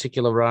this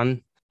particular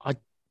run, I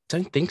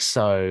don't think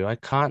so. I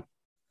can't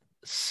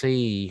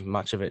see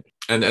much of it.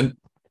 And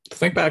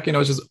think back,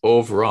 just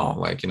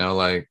overall,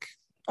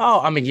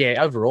 Oh, I mean,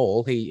 yeah,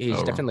 overall,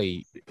 he's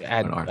definitely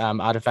had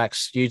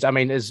artifacts used. I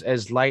mean,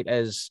 as late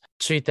as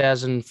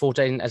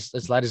 2014,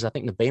 as late as I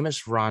think the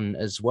Bemis run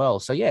as well.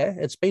 So yeah,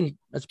 it's been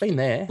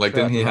there. Like,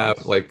 didn't he have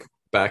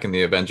back in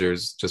the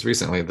Avengers just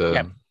recently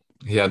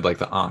he had the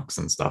Onks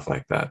and stuff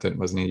like that?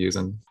 Wasn't he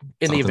using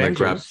in the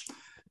Avengers?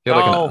 He had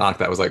an Onk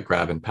that was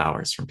grabbing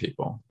powers from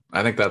people.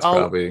 I think that's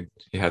probably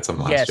he had some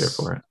last year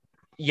for it.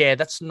 Yeah,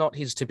 that's not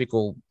his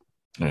typical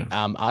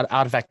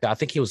artifact. I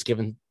think he was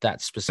given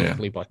that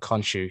specifically by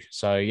Khonshu.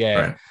 So yeah,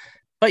 right.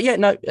 But yeah,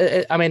 no,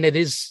 I mean, it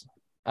is.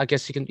 I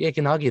guess you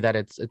can argue that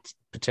it's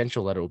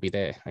potential that it will be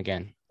there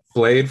again.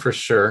 Blade for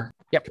sure.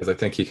 Yep. Because I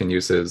think he can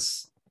use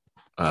his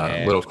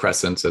little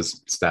crescents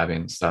as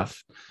stabbing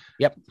stuff.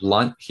 Yep.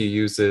 Blunt, he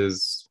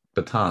uses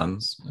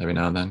batons every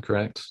now and then,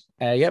 correct?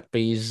 Yep.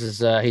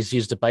 He's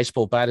used a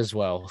baseball bat as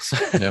well.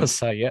 So,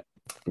 so yeah.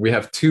 We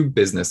have 2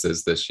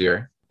 businesses this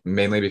year,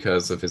 mainly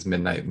because of his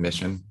Midnight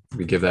Mission.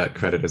 We give that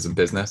credit as a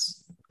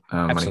business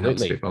when he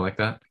helps people like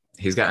that.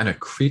 He's gotten a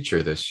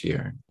creature this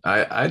year.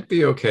 I'd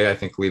be okay, I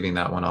think, leaving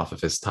that one off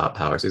of his top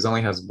powers. He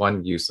only has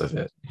 1 use of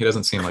it. He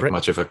doesn't seem like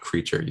much of a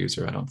creature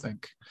user, I don't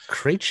think.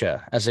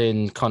 Creature, as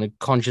in kind of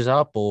conjures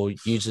up or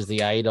uses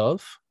the aid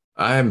of?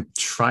 I'm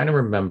trying to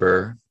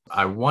remember.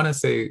 I want to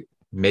say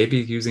maybe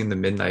using the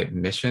Midnight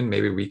Mission.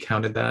 Maybe we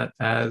counted that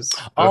as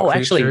a creature.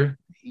 Actually,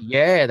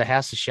 yeah, the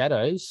House of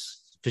Shadows,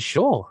 for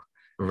sure.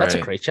 Right. That's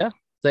a creature.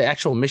 The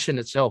actual mission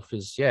itself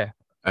is,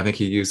 I think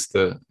he used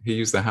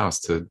the house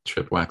to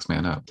trip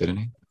Waxman up, didn't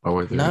he?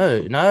 Or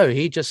no,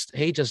 he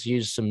just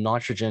used some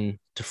nitrogen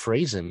to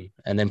freeze him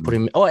and then put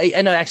him. Oh,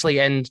 no, actually,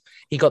 and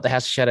he got the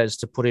House of Shadows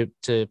to put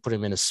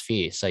him in a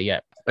sphere. So yeah.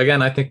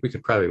 Again, I think we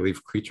could probably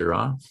leave creature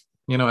off.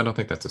 I don't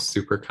think that's a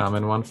super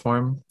common one for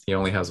him. He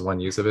only has 1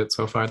 use of it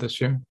so far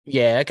this year.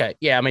 Yeah. Okay.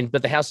 Yeah. I mean,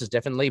 but the house is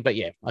definitely. But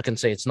yeah, I can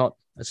see it's not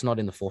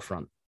in the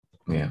forefront.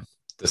 Yeah.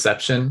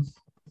 Deception.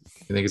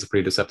 You think he's a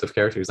pretty deceptive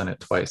character? He's done it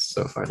twice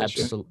so far this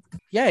year.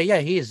 Yeah,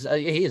 he is.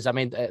 He is. I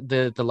mean,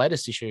 the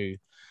latest issue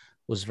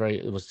was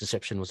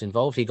deception was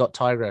involved. He got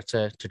Tigra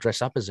to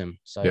dress up as him.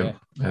 So yeah.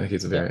 I think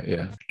he's a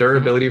very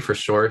durability for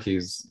sure.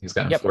 He's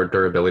gotten 4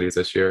 durabilities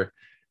this year.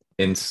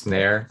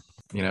 Ensnare,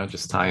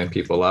 just tying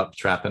people up,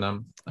 trapping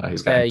them.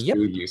 He's got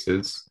 2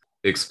 uses.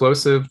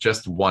 Explosive,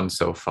 just 1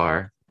 so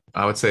far.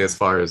 I would say as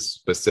far as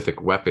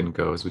specific weapon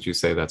goes, would you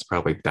say that's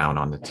probably down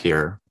on the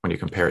tier when you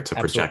compare it to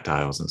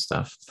projectiles and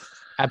stuff?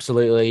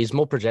 Absolutely. He's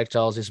more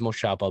projectiles. He's more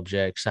sharp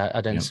objects.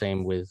 I don't see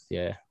him with,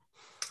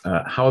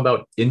 how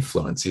about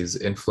influence? He's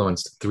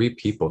influenced 3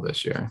 people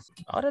this year.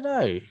 I don't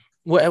know.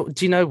 Well,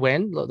 do you know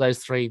when those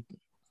 3?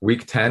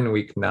 Week 10,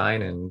 week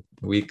 9, and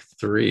week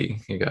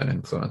 3, he got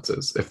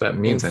influences. If that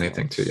means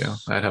anything to you,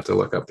 I'd have to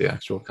look up the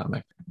actual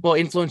comic. Well,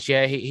 influence,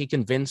 he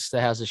convinced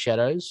the House of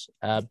Shadows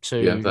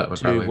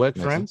to work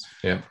for him.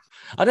 Yeah.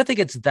 I don't think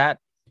it's that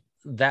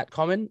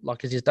common,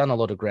 because he's done a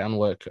lot of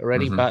groundwork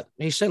already, but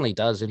he certainly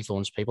does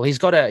influence people. He's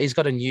got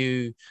a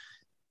new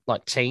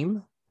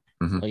team,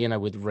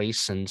 with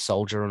Reese and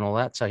Soldier and all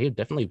that, so he'd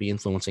definitely be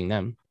influencing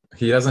them.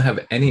 He doesn't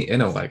have any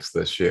intellects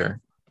this year,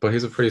 but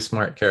he's a pretty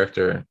smart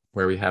character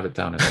where we have it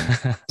down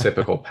as a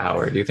typical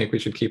power. Do you think we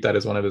should keep that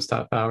as one of his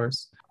top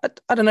powers?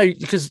 I don't know,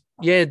 because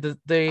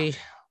the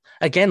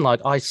again,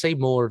 I see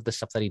more of the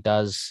stuff that he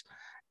does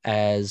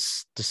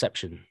as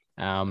deception.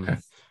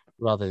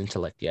 rather than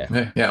intellect.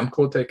 Yeah. Yeah, I'm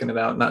cool taking it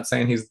out. Not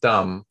saying he's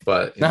dumb,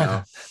 but you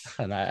know,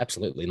 No,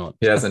 absolutely not.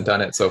 he hasn't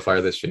done it so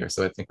far this year,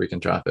 so I think we can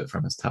drop it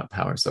from his top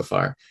power so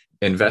far.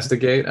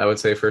 Investigate, I would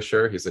say for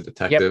sure. He's a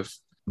detective. Yep.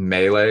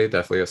 Melee,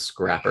 definitely a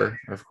scrapper,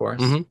 of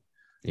course. Mm-hmm.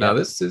 Now,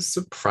 this is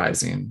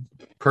surprising.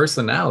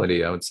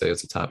 Personality, I would say,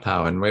 is a top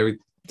power. And the way we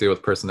deal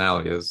with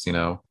personality is, you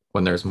know,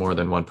 when there's more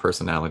than one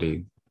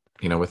personality,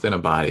 you know, within a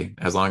body,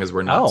 as long as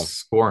we're not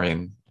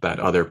scoring that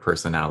other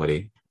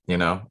personality, you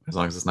know, as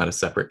long as it's not a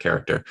separate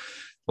character,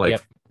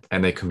 like,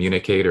 and they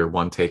communicate or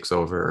one takes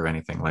over or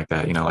anything like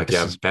that, you know, like you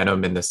have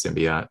Venom in the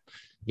symbiote,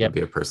 would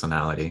be a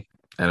personality.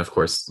 And of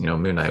course, you know,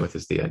 Moon Knight with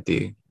his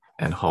DID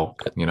and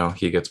Hulk, you know,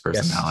 he gets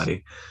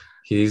personality.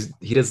 He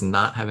does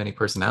not have any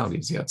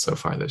personalities yet so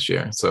far this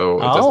year. So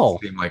it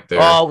doesn't seem like they're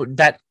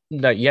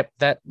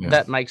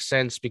that makes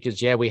sense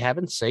because we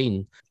haven't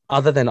seen,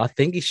 other than I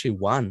think issue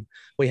 1,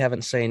 we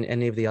haven't seen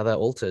any of the other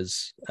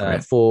alters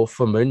for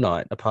Moon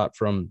Knight apart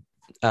from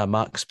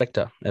Mark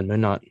Spector and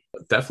Moon Knight.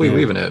 Definitely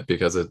leaving it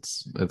because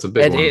it's a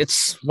big one.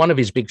 It's one of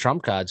his big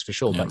trump cards for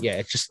sure. But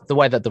it's just the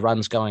way that the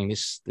run's going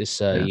this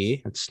year.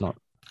 It's not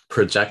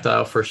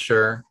projectile for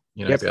sure.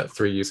 You know, he's got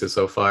 3 uses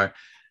so far.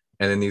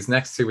 And then these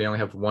next 2, we only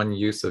have 1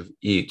 use of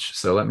each.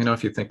 So let me know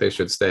if you think they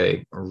should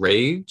stay.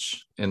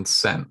 Rage and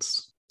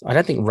Sense. I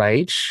don't think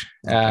Rage.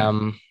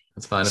 Okay.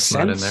 That's fine. It's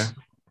not in there.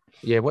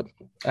 Yeah, what?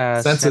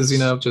 Sense is, you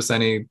know, just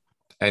any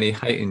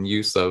heightened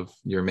use of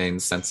your main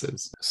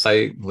senses.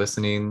 Sight,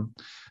 listening,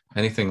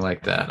 anything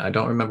like that. I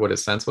don't remember what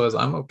his sense was.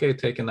 I'm okay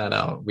taking that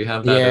out. We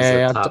have that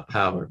as a top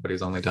power, but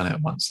he's only done it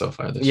once so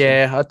far this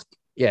year.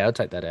 I'll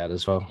take that out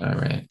as well. All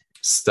right.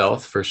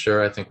 Stealth for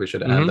sure. I think we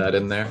should add that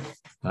in there.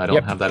 I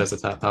don't have that as a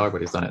top power, but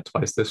he's done it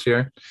twice this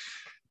year.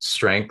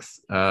 Strength,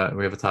 we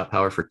have a top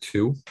power for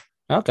 2.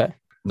 Okay.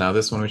 Now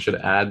this one we should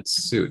add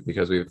suit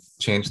because we've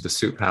changed the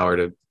suit power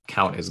to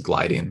count as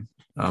gliding.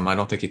 I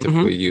don't think he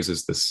typically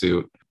uses the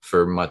suit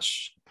for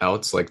much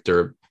else, like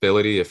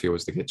durability if he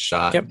was to get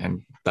shot,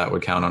 and that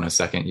would count on a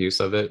second use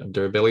of it,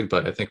 durability.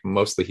 But I think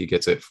mostly he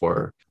gets it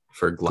for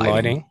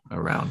gliding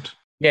around.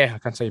 Yeah, I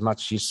can't say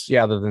much use.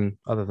 Yeah, other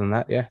than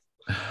that, yeah.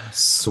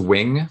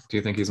 Swing. Do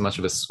you think he's much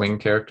of a swing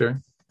character?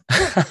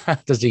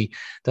 Does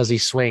he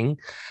swing?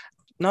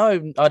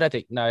 No, I don't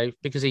think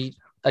because he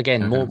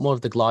more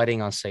of the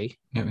gliding I see.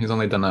 Yeah, he's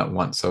only done that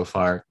once so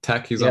far.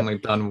 Tech he's only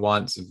done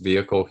once.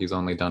 Vehicle he's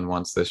only done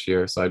once this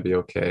year, so I'd be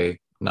okay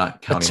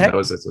not counting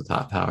those as a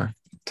top power.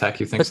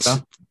 Tech, you think so?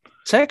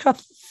 Tech, I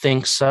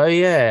think so.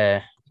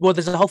 Yeah. Well,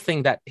 there's a whole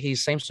thing that he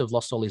seems to have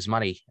lost all his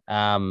money.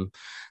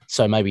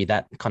 So maybe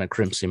that kind of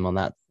crimps him on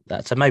that.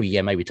 So maybe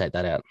take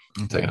that out.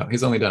 I'll take it out.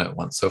 He's only done it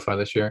once so far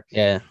this year.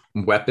 Yeah.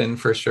 Weapon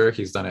for sure.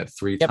 He's done it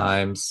 3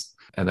 times.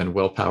 And then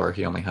willpower,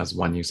 he only has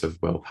 1 use of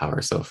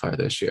willpower so far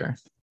this year.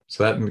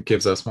 So that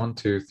gives us 1,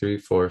 2, 3,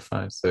 4,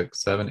 5,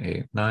 6, 7,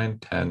 8, 9,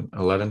 10,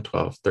 11,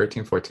 12,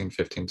 13, 14,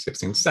 15,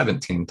 16,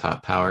 17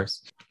 top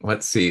powers.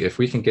 Let's see if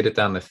we can get it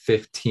down to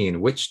 15.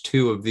 Which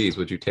 2 of these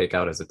would you take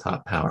out as a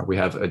top power? We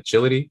have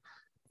agility,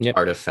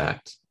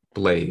 artifact,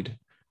 blade,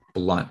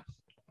 blunt,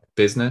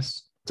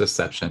 business,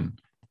 deception,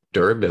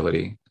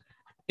 durability,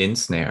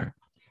 ensnare,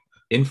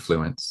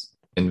 influence,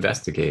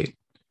 investigate,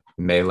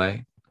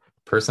 melee,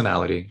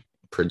 personality,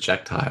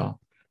 projectile,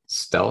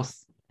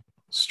 stealth,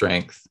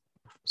 strength,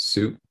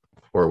 suit,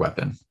 or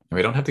weapon. And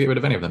we don't have to get rid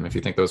of any of them if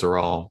you think those are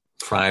all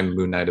prime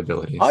Moon Knight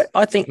abilities.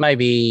 I think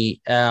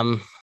maybe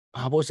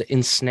what was it,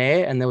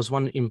 ensnare, and there was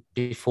one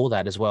before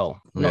that as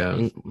well.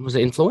 Was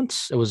it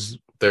influence?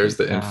 There's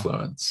the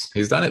influence.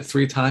 He's done it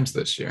 3 times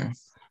this year.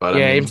 But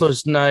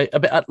influence, no, a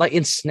bit like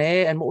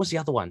ensnare, and what was the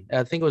other one?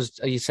 I think it was,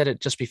 you said it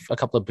just a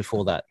couple of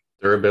before that.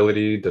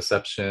 Durability,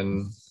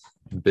 deception,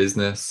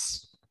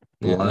 business,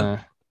 blunt,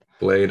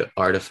 blade,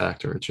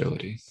 artifact, or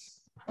agility.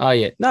 Oh,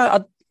 yeah.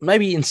 No,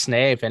 maybe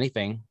ensnare, if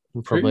anything.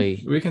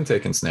 Probably. We can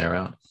take ensnare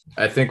out.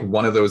 I think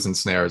one of those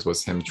ensnares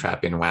was him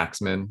trapping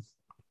Waxman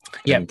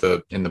in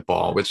the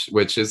ball,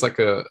 which is like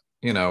a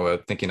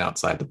thinking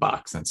outside the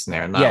box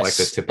ensnare, not like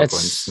the typical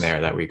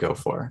ensnare that we go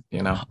for,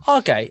 you know?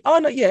 Okay. Oh,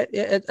 no,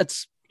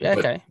 it's... Yeah,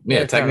 okay.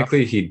 Yeah,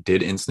 technically he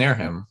did ensnare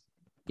him.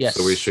 Yes.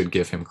 So we should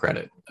give him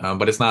credit.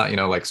 But it's not,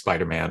 like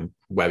Spider-Man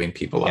webbing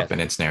people up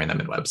and ensnaring them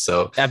in webs.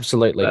 So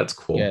absolutely. That's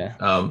cool. Yeah.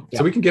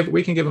 So we can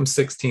give him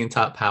 16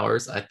 top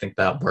powers. I think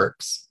that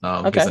works.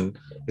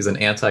 He's an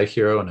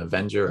anti-hero, an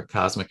Avenger, a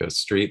cosmic, a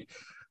street.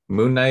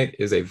 Moon Knight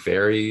is a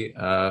very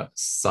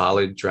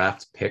solid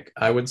draft pick,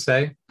 I would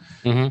say.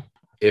 Mm-hmm.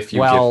 If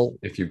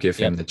you give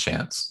him the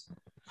chance.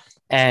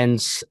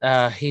 And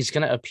he's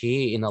going to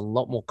appear in a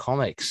lot more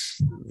comics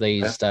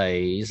these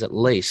days, at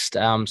least.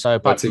 So,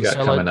 what's he got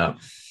coming up?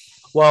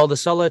 Well, the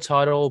solo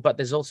title, but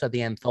there's also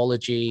the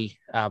anthology,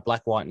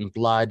 Black, White, and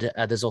Blood.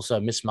 There's also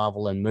Miss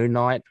Marvel and Moon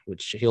Knight,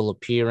 which he'll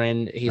appear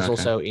in. He's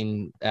also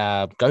in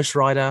Ghost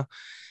Rider,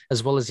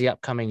 as well as the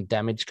upcoming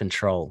Damage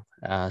Control.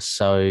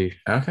 So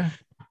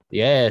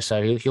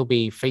he'll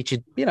be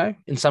featured,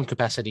 in some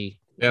capacity.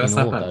 Yeah, that's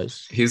not bad.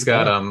 Those. He's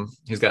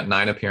got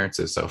 9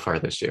 appearances so far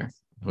this year,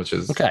 which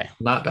is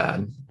not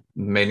bad.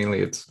 mainly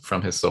it's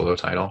from his solo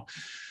title.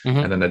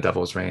 Mhm. And then The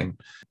Devil's Reign.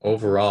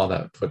 Overall,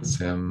 that puts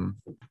him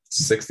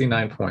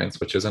 69 points,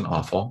 which isn't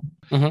awful.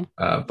 Mhm.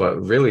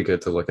 But really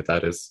good to look at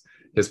that is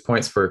his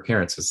points per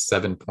appearance is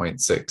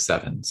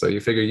 7.67. So you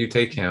figure you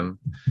take him,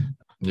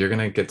 you're going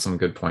to get some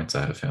good points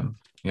out of him.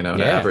 You know,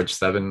 to Yeah. average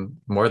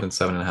more than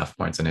 7.5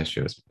 points an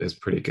issue is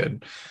pretty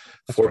good.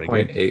 That's pretty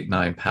good.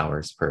 4.89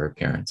 powers per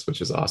appearance,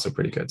 which is also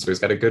pretty good. So he's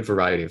got a good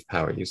variety of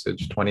power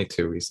usage.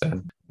 22, he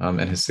said.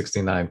 And his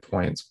 69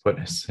 points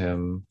puts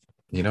him,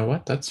 you know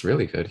what? That's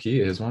really good.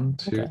 He is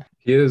Okay.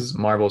 He is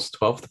Marvel's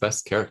 12th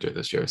best character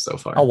this year so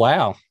far. Oh,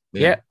 wow.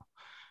 Yeah.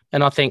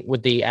 And I think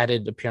with the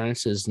added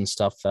appearances and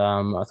stuff,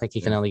 I think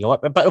you can only go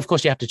up. But of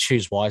course, you have to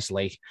choose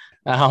wisely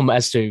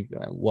as to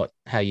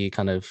how you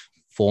kind of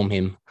form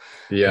him.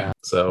 Yeah.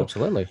 So,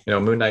 absolutely. You know,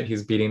 Moon Knight,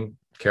 he's beating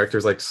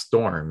characters like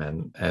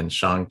Storm and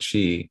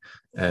Shang-Chi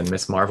and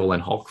Miss Marvel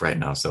and Hulk right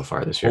now so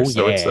far this year. Oh,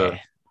 so yeah.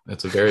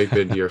 it's a very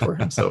good year for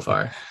him so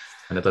far.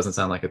 And it doesn't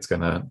sound like it's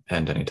going to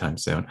end anytime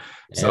soon.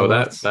 So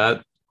well,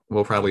 that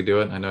will probably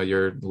do it. I know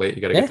you're late.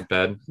 You got to get to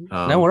bed.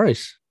 No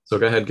worries. So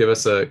go ahead, give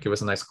us a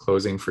nice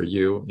closing for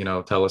you. You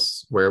know, tell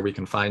us where we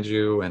can find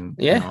you and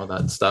all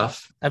that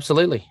stuff.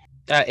 Absolutely.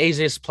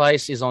 Easiest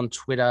place is on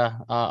Twitter.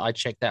 I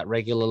check that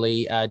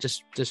regularly.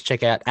 Just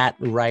check out at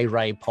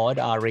Ray Pod,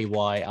 REY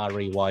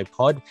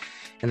Pod,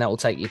 and that will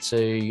take you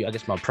to, I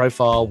guess, my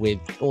profile with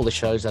all the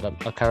shows that I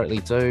currently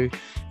do.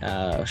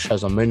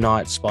 Shows on Moon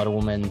Knight,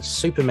 Spider-Woman,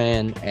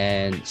 Superman,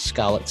 and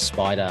Scarlet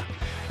Spider.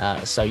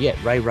 So yeah,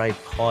 Ray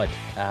Pod,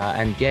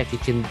 and yeah, if you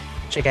can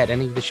check out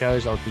any of the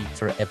shows, I'll be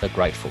forever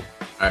grateful.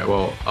 All right.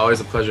 Well, always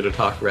a pleasure to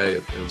talk, Ray.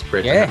 It was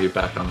great to have you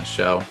back on the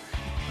show.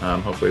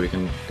 Hopefully we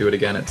can do it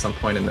again at some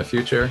point in the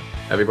future.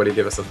 Everybody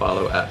give us a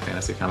follow at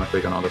Fantasy Comic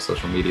League on all the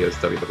social medias,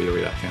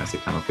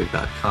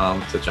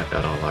 www.fantasycomicleague.com to check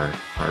out all our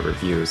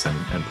reviews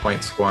and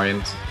point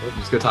scoring. It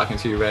was good talking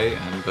to you, Ray,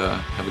 and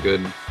have a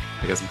good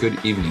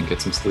evening.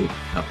 Get some sleep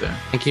out there.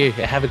 Thank you.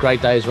 Have a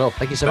great day as well.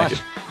 Thank you so much. You.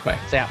 Bye.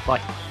 See ya.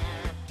 Bye.